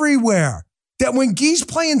is everywhere. That when Guy's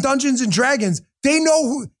playing Dungeons and Dragons, they know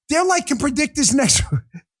who, they're like can predict this next.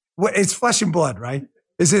 It's Flesh and Blood, right?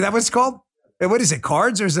 Is it that what it's called? What is it?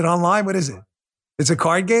 Cards or is it online? What is it? It's a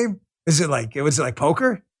card game? Was it like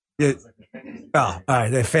poker? Yeah. Oh, all right.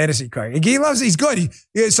 The fantasy card. Guy he's good.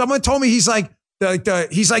 Someone told me he's like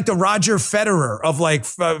the Roger Federer of like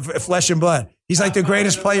Flesh and Blood. He's like the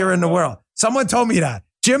greatest player in the world. Someone told me that.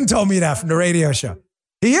 Jim told me that from the radio show.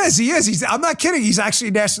 He is. I'm not kidding. He's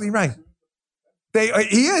actually nationally ranked.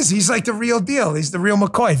 He is. He's like the real deal. He's the real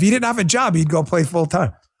McCoy. If he didn't have a job, he'd go play full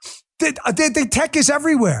time. The tech is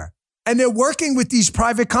everywhere. And they're working with these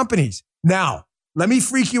private companies. Now, Let me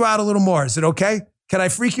freak you out a little more. Is it okay? Can I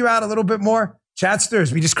freak you out a little bit more?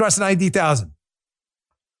 Chatsters, we just crossed 90,000.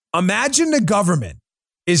 Imagine the government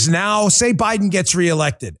is now, say Biden gets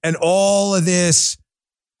reelected and all of this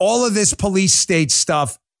police state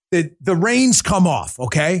stuff, the reins come off,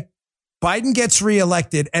 okay? Biden gets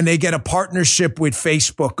reelected and they get a partnership with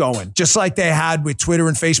Facebook going, just like they had with Twitter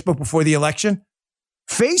and Facebook before the election.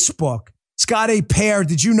 Facebook's got a pair,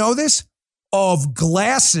 did you know this, of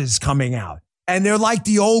glasses coming out. And they're like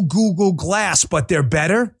the old Google Glass, but they're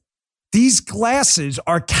better. These glasses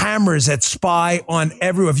are cameras that spy on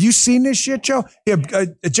everyone. Have you seen this shit, Joe? Here,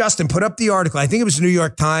 Justin, put up the article. I think it was New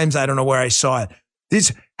York Times. I don't know where I saw it.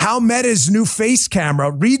 This how Meta's new face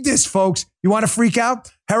camera. Read this, folks. You want to freak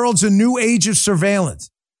out? Heralds a new age of surveillance.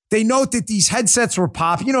 They note that these headsets were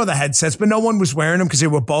pop. You know the headsets, but no one was wearing them because they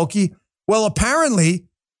were bulky. Well, apparently,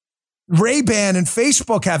 Ray-Ban and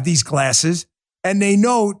Facebook have these glasses, and they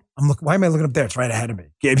note. Why am I looking up there? It's right ahead of me.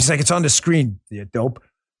 It's like it's on the screen. You dope.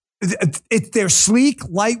 They're sleek,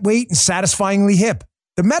 lightweight, and satisfyingly hip.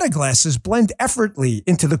 The Meta glasses blend effortlessly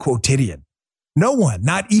into the quotidian. No one,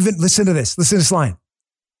 not even, listen to this line.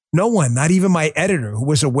 No one, not even my editor, who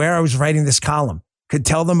was aware I was writing this column, could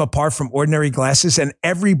tell them apart from ordinary glasses, and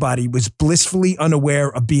everybody was blissfully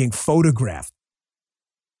unaware of being photographed.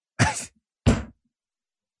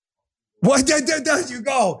 What? There you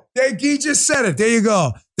go. Guy just said it. There you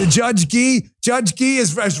go. The Judge Guy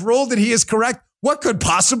has ruled that he is correct. What could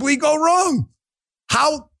possibly go wrong?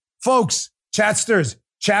 How, folks, chatsters,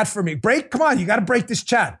 chat for me. Come on, you got to break this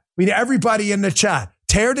chat. We need everybody in the chat.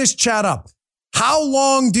 Tear this chat up. How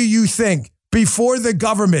long do you think before the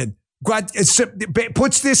government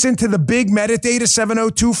puts this into the big metadata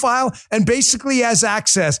 702 file and basically has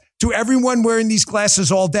access to everyone wearing these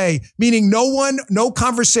glasses all day, meaning no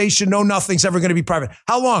conversation, no nothing's ever going to be private?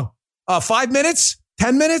 How long? 5 minutes?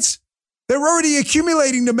 10 minutes? They're already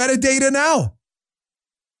accumulating the metadata now.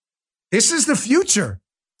 This is the future.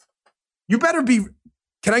 You better be.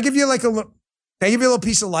 Can I give you a little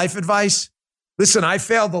piece of life advice? Listen, I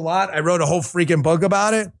failed a lot. I wrote a whole freaking book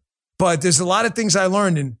about it, but there's a lot of things I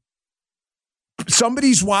learned, and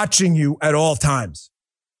somebody's watching you at all times.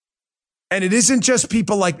 And it isn't just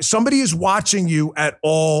people like, somebody is watching you at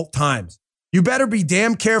all times. You better be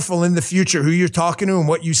damn careful in the future who you're talking to and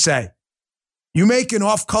what you say. You make an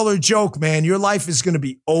off-color joke, man, your life is going to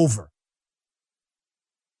be over.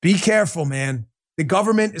 Be careful, man. The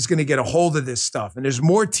government is going to get a hold of this stuff. And there's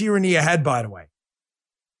more tyranny ahead, by the way.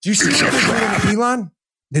 Do you see what they're doing to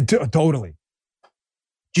Elon? Totally.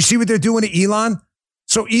 Do you see what they're doing to Elon?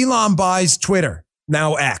 So Elon buys Twitter,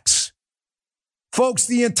 now X. Folks,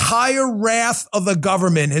 the entire wrath of the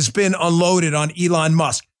government has been unloaded on Elon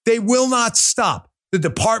Musk. They will not stop. The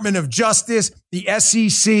Department of Justice, the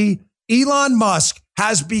SEC, Elon Musk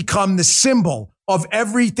has become the symbol of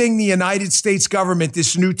everything the United States government,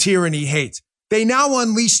 this new tyranny, hates. They now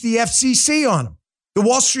unleash the FCC on him. The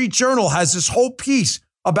Wall Street Journal has this whole piece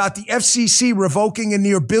about the FCC revoking a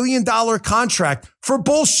near $1 billion contract for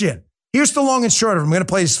bullshit. Here's the long and short of it. I'm going to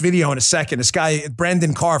play this video in a second. This guy,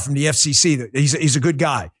 Brendan Carr from the FCC, he's a good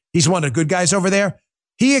guy. He's one of the good guys over there.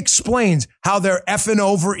 He explains how they're effing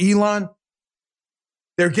over Elon.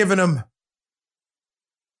 They're giving him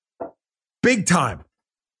big time.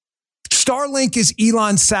 Starlink is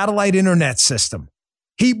Elon's satellite internet system.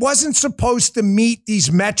 He wasn't supposed to meet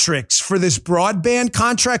these metrics for this broadband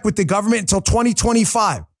contract with the government until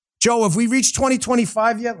 2025. Joe, have we reached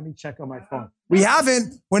 2025 yet? Let me check on my phone. We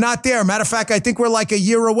haven't. We're not there. Matter of fact, I think we're like a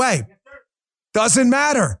year away. Doesn't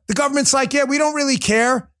matter. The government's like, yeah, we don't really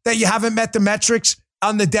care that you haven't met the metrics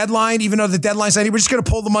on the deadline, even though the deadline's ending. We're just going to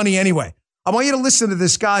pull the money anyway. I want you to listen to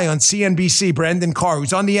this guy on CNBC, Brendan Carr,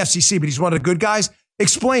 who's on the FCC, but he's one of the good guys,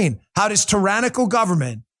 explain how this tyrannical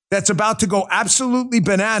government that's about to go absolutely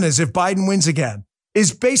bananas if Biden wins again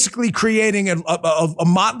is basically creating a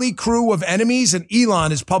motley crew of enemies, and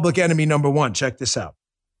Elon is public enemy number one. Check this out.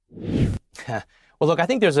 Well, look, I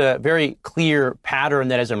think there's a very clear pattern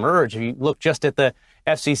that has emerged. If you look just at the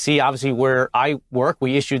FCC, obviously where I work,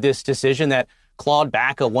 we issued this decision that clawed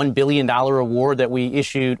back a $1 billion award that we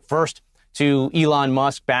issued first to Elon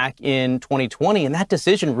Musk back in 2020. And that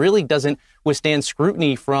decision really doesn't withstand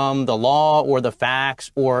scrutiny from the law or the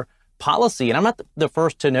facts or policy. And I'm not the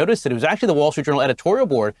first to notice it. It was actually the Wall Street Journal editorial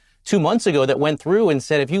board 2 months ago that went through and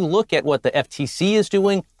said, if you look at what the FTC is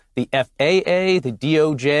doing, the FAA, the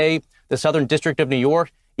DOJ, the Southern District of New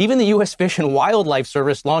York, even the U.S. Fish and Wildlife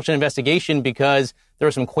Service launched an investigation because there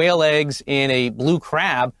were some quail eggs in a blue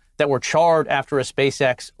crab that were charred after a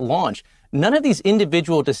SpaceX launch. None of these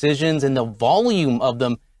individual decisions and the volume of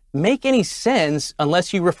them make any sense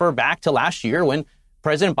unless you refer back to last year when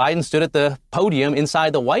President Biden stood at the podium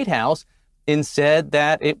inside the White House and said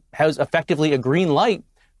that it has effectively a green light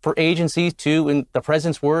for agencies to, in the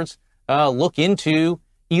president's words, look into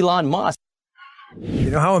Elon Musk. You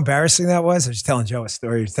know how embarrassing that was? I was just telling Joe a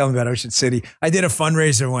story. He was telling me about Ocean City. I did a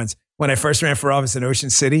fundraiser once when I first ran for office in Ocean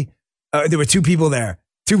City. There were 2 people there.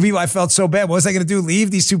 2 people. I felt so bad. What was I going to do?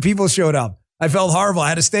 Leave? These 2 people showed up. I felt horrible. I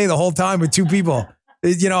had to stay the whole time with 2 people.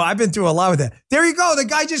 You know, I've been through a lot with that. There you go. The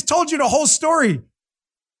guy just told you the whole story.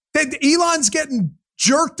 That Elon's getting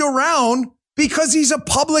jerked around because he's a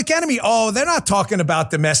public enemy. Oh, they're not talking about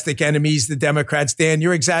domestic enemies, the Democrats. Dan,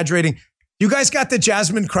 you're exaggerating. You guys got the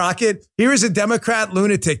Jasmine Crockett. Here is a Democrat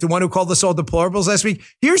lunatic, the one who called us all deplorables last week.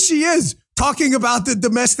 Here she is talking about the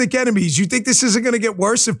domestic enemies. You think this isn't going to get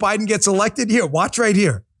worse if Biden gets elected? Here, watch right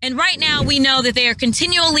here. And right now we know that they are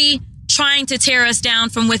continually trying to tear us down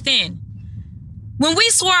from within. When we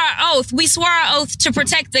swore our oath to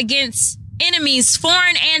protect against enemies,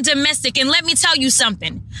 foreign and domestic. And let me tell you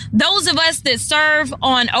something. Those of us that serve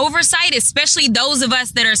on oversight, especially those of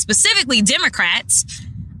us that are specifically Democrats,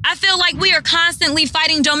 I feel like we are constantly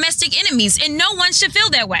fighting domestic enemies, and no one should feel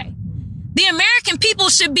that way. The American people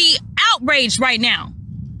should be outraged right now.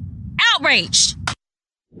 Outraged.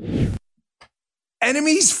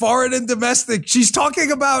 Enemies, foreign and domestic. She's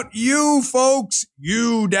talking about you, folks.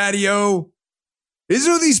 You, Daddy-O. This is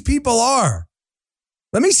who these people are.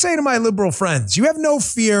 Let me say to my liberal friends, you have no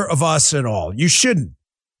fear of us at all. You shouldn't.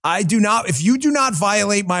 I do not. If you do not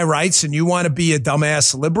violate my rights and you want to be a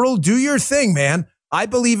dumbass liberal, do your thing, man. I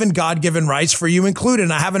believe in God-given rights for you included,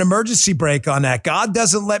 and I have an emergency brake on that. God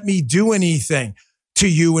doesn't let me do anything to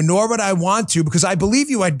you, and nor would I want to, because I believe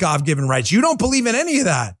you had God-given rights. You don't believe in any of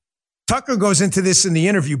that. Tucker goes into this in the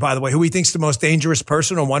interview, by the way, who he thinks the most dangerous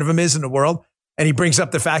person, or one of them is in the world, and he brings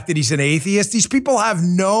up the fact that he's an atheist. These people have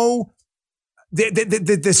no...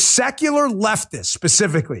 The secular leftist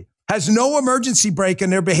specifically has no emergency brake in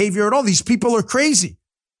their behavior at all. These people are crazy.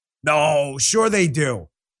 No, sure they do.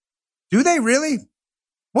 Do they really?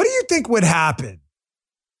 What do you think would happen?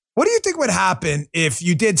 What do you think would happen if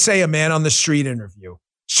you did, say, a man on the street interview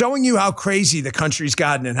showing you how crazy the country's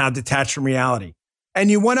gotten and how detached from reality, and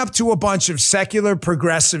you went up to a bunch of secular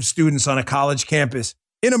progressive students on a college campus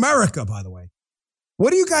in America, by the way?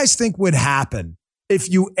 What do you guys think would happen if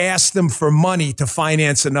you asked them for money to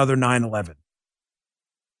finance another 9/11?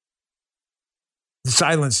 The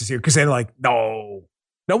silence is here because they're like, no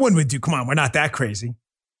one would do. Come on, we're not that crazy.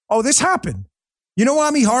 Oh, this happened. You know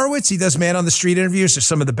Ami Horowitz? He does man on the street interviews. They're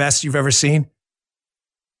some of the best you've ever seen.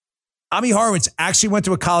 Ami Horowitz actually went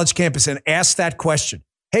to a college campus and asked that question.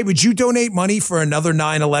 Hey, would you donate money for another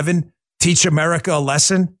 9/11? Teach America a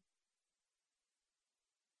lesson?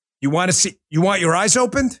 You want your eyes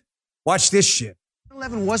opened? Watch this shit.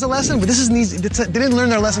 9/11 was a lesson, but this is they didn't learn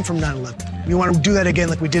their lesson from 9/11. We want to do that again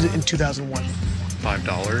like we did it in 2001.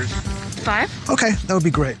 $5. 5? Okay, that would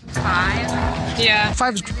be great. 5? Yeah.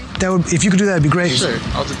 5 is that would if you could do that, it'd be great. Sure,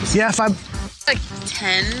 I'll do this. Yeah, 5. Like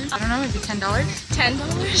 10? I don't know, maybe $10? $10?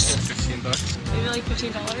 $15. Maybe like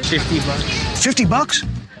 $15? $50. $50?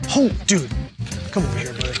 Oh, dude, come over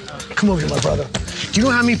here, buddy. Come over here, my brother. Do you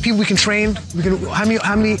know how many people we can train? How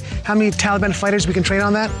many Taliban fighters we can train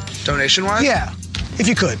on that? Donation-wise? Yeah, if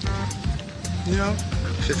you could. You know,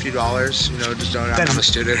 $50. You know, just donate. I'm a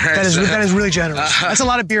student, right? That is really generous. That's a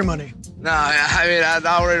lot of beer money. No, I mean, I'm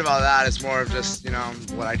not worried about that. It's more of just, you know,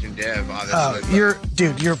 what I can give, obviously.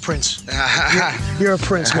 You're a prince. You're a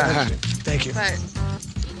prince, man. Thank you. But...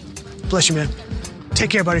 Bless you, man.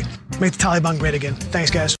 Take care, buddy. Make the Taliban great again.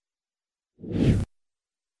 Thanks, guys.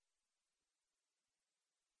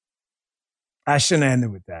 I shouldn't end it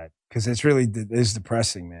with that because it is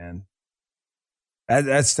depressing, man.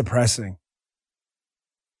 That's depressing.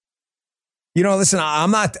 You know, listen,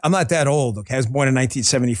 I'm not that old. Okay, I was born in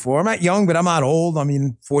 1974. I'm not young, but I'm not old. I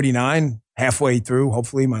mean, 49, halfway through,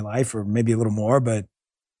 hopefully, my life, or maybe a little more. But,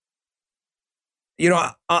 you know,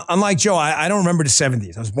 unlike Joe, I don't remember the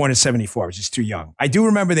 70s. I was born in 74. I was just too young. I do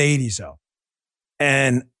remember the 80s, though.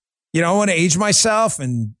 And, you know, I want to age myself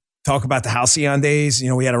and talk about the halcyon days. You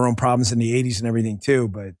know, we had our own problems in the 80s and everything, too.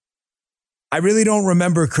 But I really don't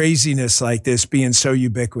remember craziness like this being so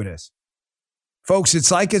ubiquitous. Folks, it's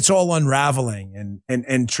like it's all unraveling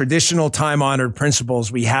and traditional time-honored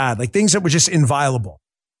principles we had, like things that were just inviolable.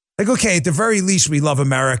 Like, okay, at the very least, we love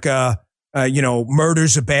America. You know,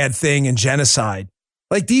 murder's a bad thing and genocide.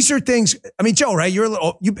 Like, these are things, I mean, Joe, right? You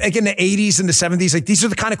like in the 80s and the 70s, like these are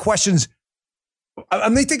the kind of questions.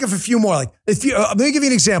 I'm going to think of a few more. Like, I'm going to give you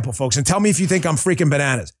an example, folks, and tell me if you think I'm freaking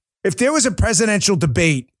bananas. If there was a presidential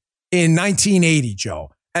debate in 1980,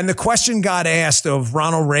 Joe, and the question got asked of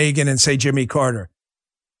Ronald Reagan and, say, Jimmy Carter,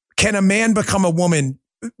 can a man become a woman?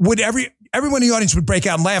 Would everyone in the audience would break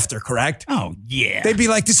out in laughter, correct? Oh, yeah. They'd be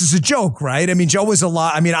like, this is a joke, right? I mean, Joe was a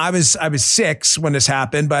lot. I mean, I was 6 when this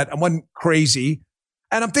happened, but I wasn't crazy.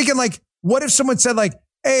 And I'm thinking, like, what if someone said, like,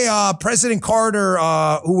 hey, President Carter,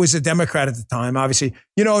 who was a Democrat at the time, obviously,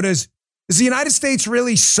 you know, does the United States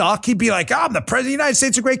really suck? He'd be like, I'm the president of the United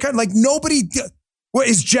States, a great country. Like, nobody,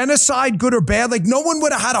 is genocide good or bad? Like, no one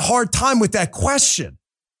would have had a hard time with that question.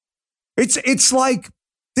 It's like,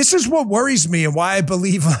 this is what worries me and why I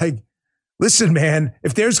believe, like, listen, man,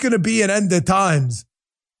 if there's going to be an end of times,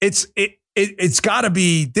 it's got to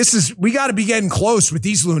be, we got to be getting close with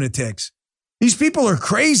these lunatics. These people are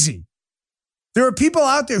crazy. There are people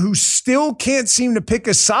out there who still can't seem to pick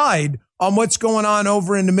a side on what's going on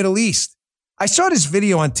over in the Middle East. I saw this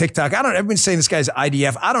video on TikTok. Everyone's saying this guy's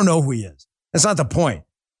IDF. I don't know who he is. That's not the point.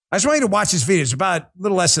 I just want you to watch this video. It's about a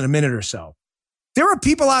little less than a minute or so. There are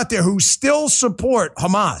people out there who still support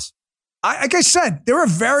Hamas. Like I said, there are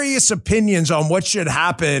various opinions on what should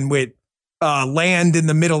happen with land in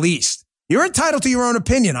the Middle East. You're entitled to your own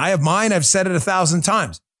opinion. I have mine. I've said it 1,000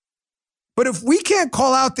 times. But if we can't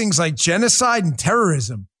call out things like genocide and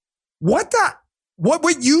terrorism, what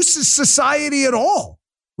use is society at all?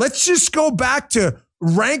 Let's just go back to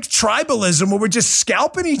rank tribalism where we're just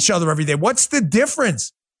scalping each other every day. What's the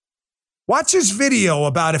difference? Watch this video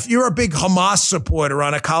about if you're a big Hamas supporter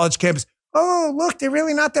on a college campus. Oh, look, they're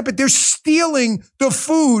really not that, but they're stealing the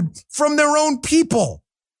food from their own people.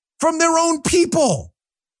 From their own people.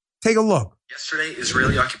 Take a look. Yesterday,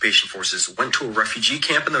 Israeli occupation forces went to a refugee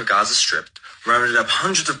camp in the Gaza Strip, rounded up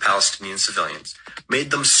hundreds of Palestinian civilians,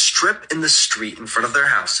 made them strip in the street in front of their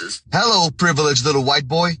houses. Hello, privileged little white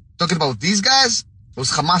boy. Talking about these guys?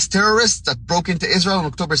 Those Hamas terrorists that broke into Israel on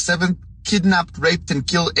October 7th, kidnapped, raped, and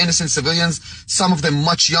killed innocent civilians, some of them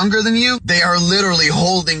much younger than you. They are literally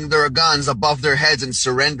holding their guns above their heads and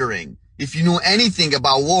surrendering. If you know anything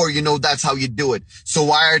about war, you know that's how you do it. So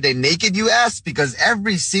why are they naked, you ask? Because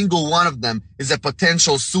every single one of them is a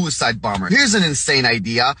potential suicide bomber. Here's an insane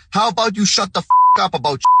idea. How about you shut the f*** up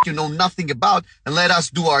about you know nothing about and let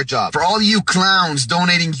us do our job? For all you clowns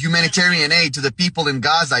donating humanitarian aid to the people in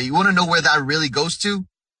Gaza, you want to know where that really goes to?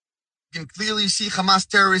 You can clearly see Hamas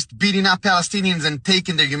terrorists beating up Palestinians and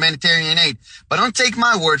taking their humanitarian aid. But don't take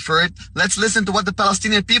my word for it. Let's listen to what the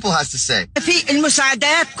Palestinian people has to say. في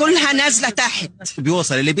المساعدات كلها نازلة تحت.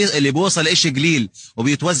 بيوصل اللي بيوصل إشي قليل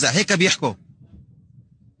وبيتوزع هيك بيحكوا.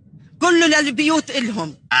 كله للبيوت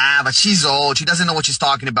إلهم. But she's old. She doesn't know what she's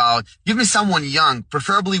talking about. Give me someone young,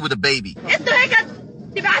 preferably with a baby. انتوا هيك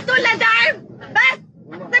تبعتوا لنا دعم بس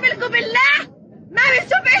سيبلكم بالله ما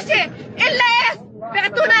بنشوف إشي إلا إيه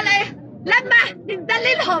بيعطونا ليه.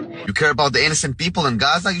 You care about the innocent people in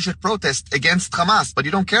Gaza, you should protest against Hamas, but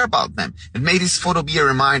you don't care about them. And may this photo be a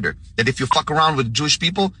reminder that if you fuck around with Jewish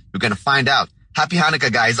people, you're going to find out. Happy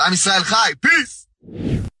Hanukkah, guys. I'm Israel Chai. Peace.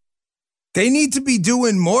 They need to be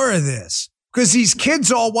doing more of this because these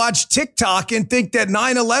kids all watch TikTok and think that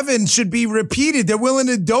 9/11 should be repeated. They're willing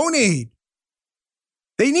to donate.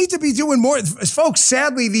 They need to be doing more. Folks,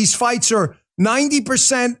 sadly, these fights are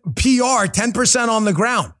 90% PR, 10% on the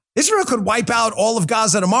ground. Israel could wipe out all of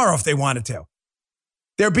Gaza tomorrow if they wanted to.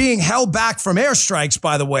 They're being held back from airstrikes,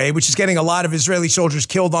 by the way, which is getting a lot of Israeli soldiers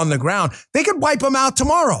killed on the ground. They could wipe them out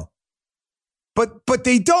tomorrow. But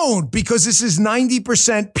they don't because this is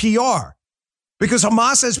 90% PR. Because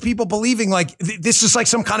Hamas has people believing like this is like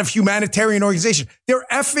some kind of humanitarian organization. They're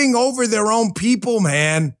effing over their own people,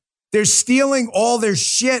 man. They're stealing all their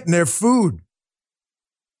shit and their food.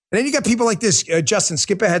 And then you got people like this. Justin,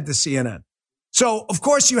 skip ahead to CNN. So, of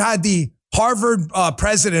course, you had the Harvard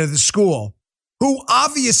president of the school, who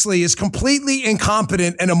obviously is completely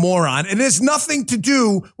incompetent and a moron. And it has nothing to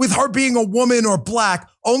do with her being a woman or black.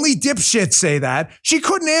 Only dipshits say that. She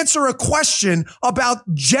couldn't answer a question about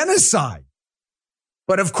genocide.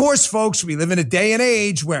 But, of course, folks, we live in a day and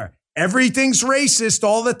age where everything's racist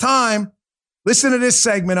all the time. Listen to this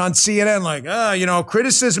segment on CNN like,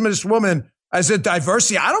 criticism of this woman as a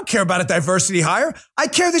diversity. I don't care about a diversity hire. I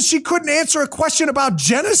care that she couldn't answer a question about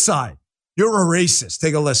genocide. You're a racist.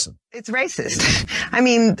 Take a listen. It's racist. I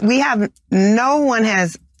mean, no one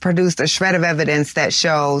has produced a shred of evidence that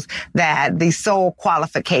shows that the sole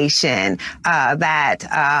qualification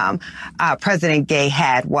that President Gay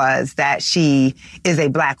had was that she is a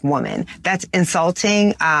black woman. That's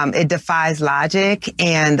insulting. It defies logic.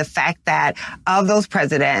 And the fact that of those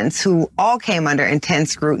presidents who all came under intense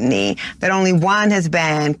scrutiny, that only one has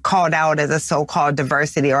been called out as a so-called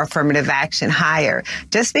diversity or affirmative action hire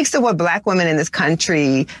just speaks to what black women in this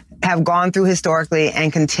country have gone through historically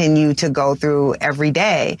and continue to go through every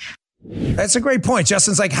day. That's a great point.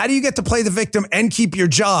 Justin's like, how do you get to play the victim and keep your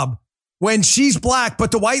job when she's black,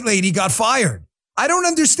 but the white lady got fired? I don't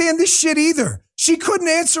understand this shit either. She couldn't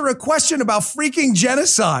answer a question about freaking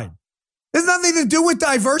genocide. It has nothing to do with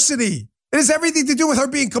diversity. It has everything to do with her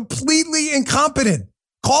being completely incompetent.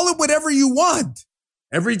 Call it whatever you want.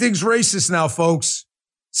 Everything's racist now, folks.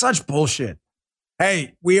 Such bullshit.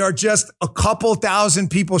 Hey, we are just a couple thousand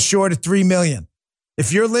people short of 3 million.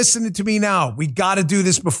 If you're listening to me now, we got to do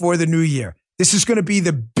this before the new year. This is going to be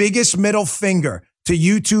the biggest middle finger to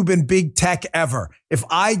YouTube and big tech ever. If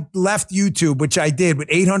I left YouTube, which I did with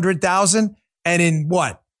 800,000, and in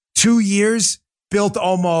 2 years built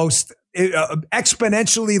almost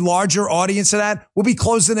exponentially larger audience of that, we'll be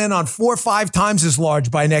closing in on 4 or 5 times as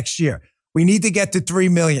large by next year. We need to get to 3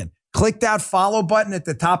 million. Click that follow button at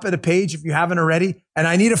the top of the page if you haven't already. And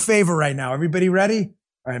I need a favor right now. Everybody ready?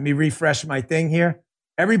 All right, let me refresh my thing here.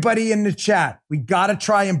 Everybody in the chat, we got to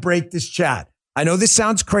try and break this chat. I know this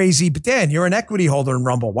sounds crazy, but Dan, you're an equity holder in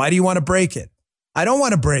Rumble. Why do you want to break it? I don't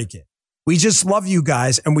want to break it. We just love you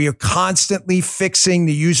guys, and we are constantly fixing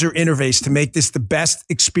the user interface to make this the best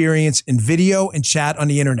experience in video and chat on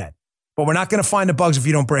the internet. But we're not going to find the bugs if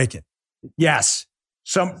you don't break it. Yes.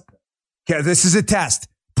 Okay, this is a test.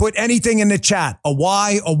 Put anything in the chat. A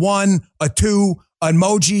Y, a 1, a 2, an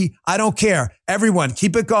emoji. I don't care. Everyone,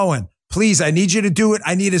 keep it going. Please, I need you to do it.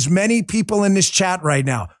 I need as many people in this chat right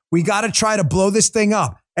now. We got to try to blow this thing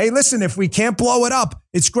up. Hey, listen, if we can't blow it up,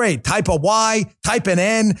 it's great. Type a Y, type an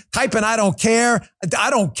N, type an I don't care. I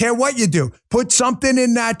don't care what you do. Put something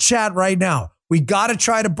in that chat right now. We got to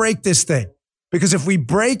try to break this thing. Because if we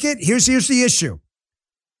break it, here's the issue.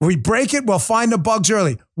 If we break it, we'll find the bugs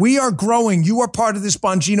early. We are growing. You are part of this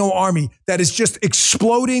Bongino army that is just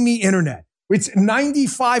exploding the internet. It's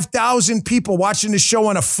 95,000 people watching the show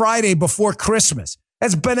on a Friday before Christmas.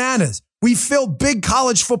 That's bananas. We fill big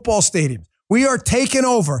college football stadiums. We are taking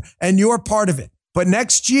over, and you're part of it. But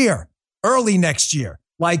next year, early next year,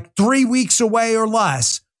 like 3 weeks away or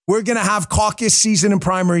less, we're going to have caucus season and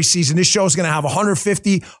primary season. This show is going to have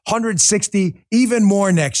 150, 160, even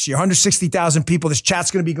more next year, 160,000 people. This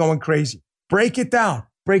chat's going to be going crazy. Break it down.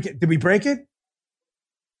 Break it. Did we break it?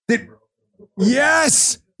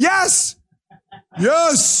 Yes. Yes.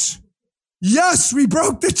 Yes. Yes, we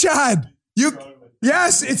broke the chat.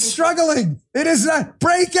 Yes, it's struggling. It is not.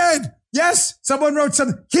 Break it. Yes, someone wrote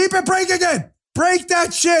something. Keep it breaking it. Break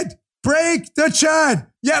that shit. Break the chat.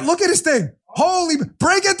 Yeah, look at this thing.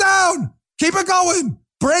 Break it down. Keep it going.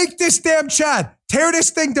 Break this damn chat. Tear this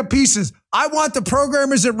thing to pieces. I want the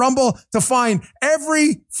programmers at Rumble to find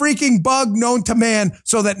every freaking bug known to man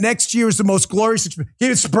so that next year is the most glorious experience.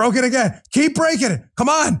 It's broken again. Keep breaking it. Come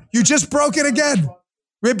on. You just broke it again.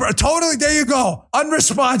 Totally. There you go.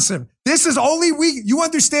 Unresponsive. This is only we. You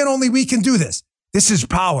understand only we can do this. This is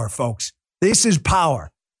power, folks. This is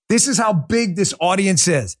power. This is how big this audience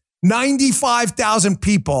is. 95,000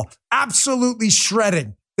 people absolutely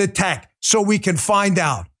shredding the tech so we can find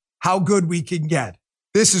out how good we can get.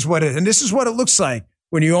 This is what it is. And this is what it looks like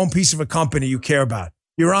when you own a piece of a company you care about.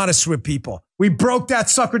 You're honest with people. We broke that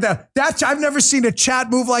sucker down. I've never seen a chat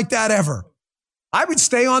move like that ever. I would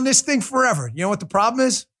stay on this thing forever. You know what the problem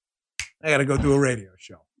is? I got to go do a radio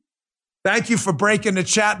show. Thank you for breaking the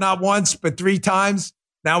chat not once, but 3 times.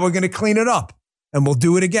 Now we're going to clean it up, and we'll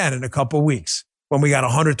do it again in a couple of weeks when we got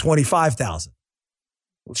 125,000.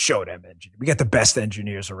 We'll show them engineers. We got the best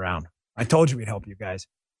engineers around. I told you we'd help you guys.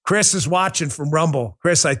 Chris is watching from Rumble.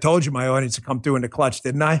 Chris, I told you my audience would come through in the clutch,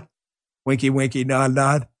 didn't I? Winky, winky, nod,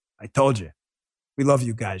 nod. I told you. We love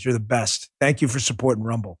you guys. You're the best. Thank you for supporting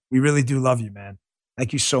Rumble. We really do love you, man.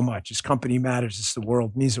 Thank you so much. This company matters. It's the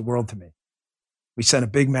world. It means the world to me. We sent a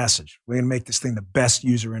big message. We're going to make this thing the best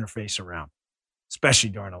user interface around, especially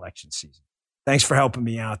during election season. Thanks for helping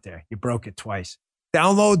me out there. You broke it twice.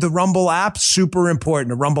 Download the Rumble app. Super important.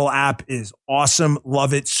 The Rumble app is awesome.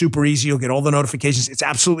 Love it. Super easy. You'll get all the notifications. It's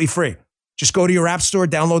absolutely free. Just go to your app store,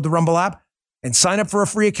 download the Rumble app, and sign up for a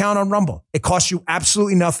free account on Rumble. It costs you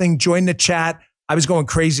absolutely nothing. Join the chat. I was going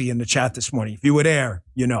crazy in the chat this morning. If you were there,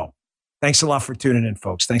 you know. Thanks a lot for tuning in,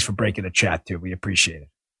 folks. Thanks for breaking the chat, too. We appreciate it.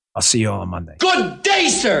 I'll see you all on Monday. Good day,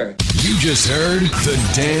 sir. You just heard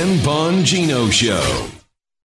The Dan Bongino Show.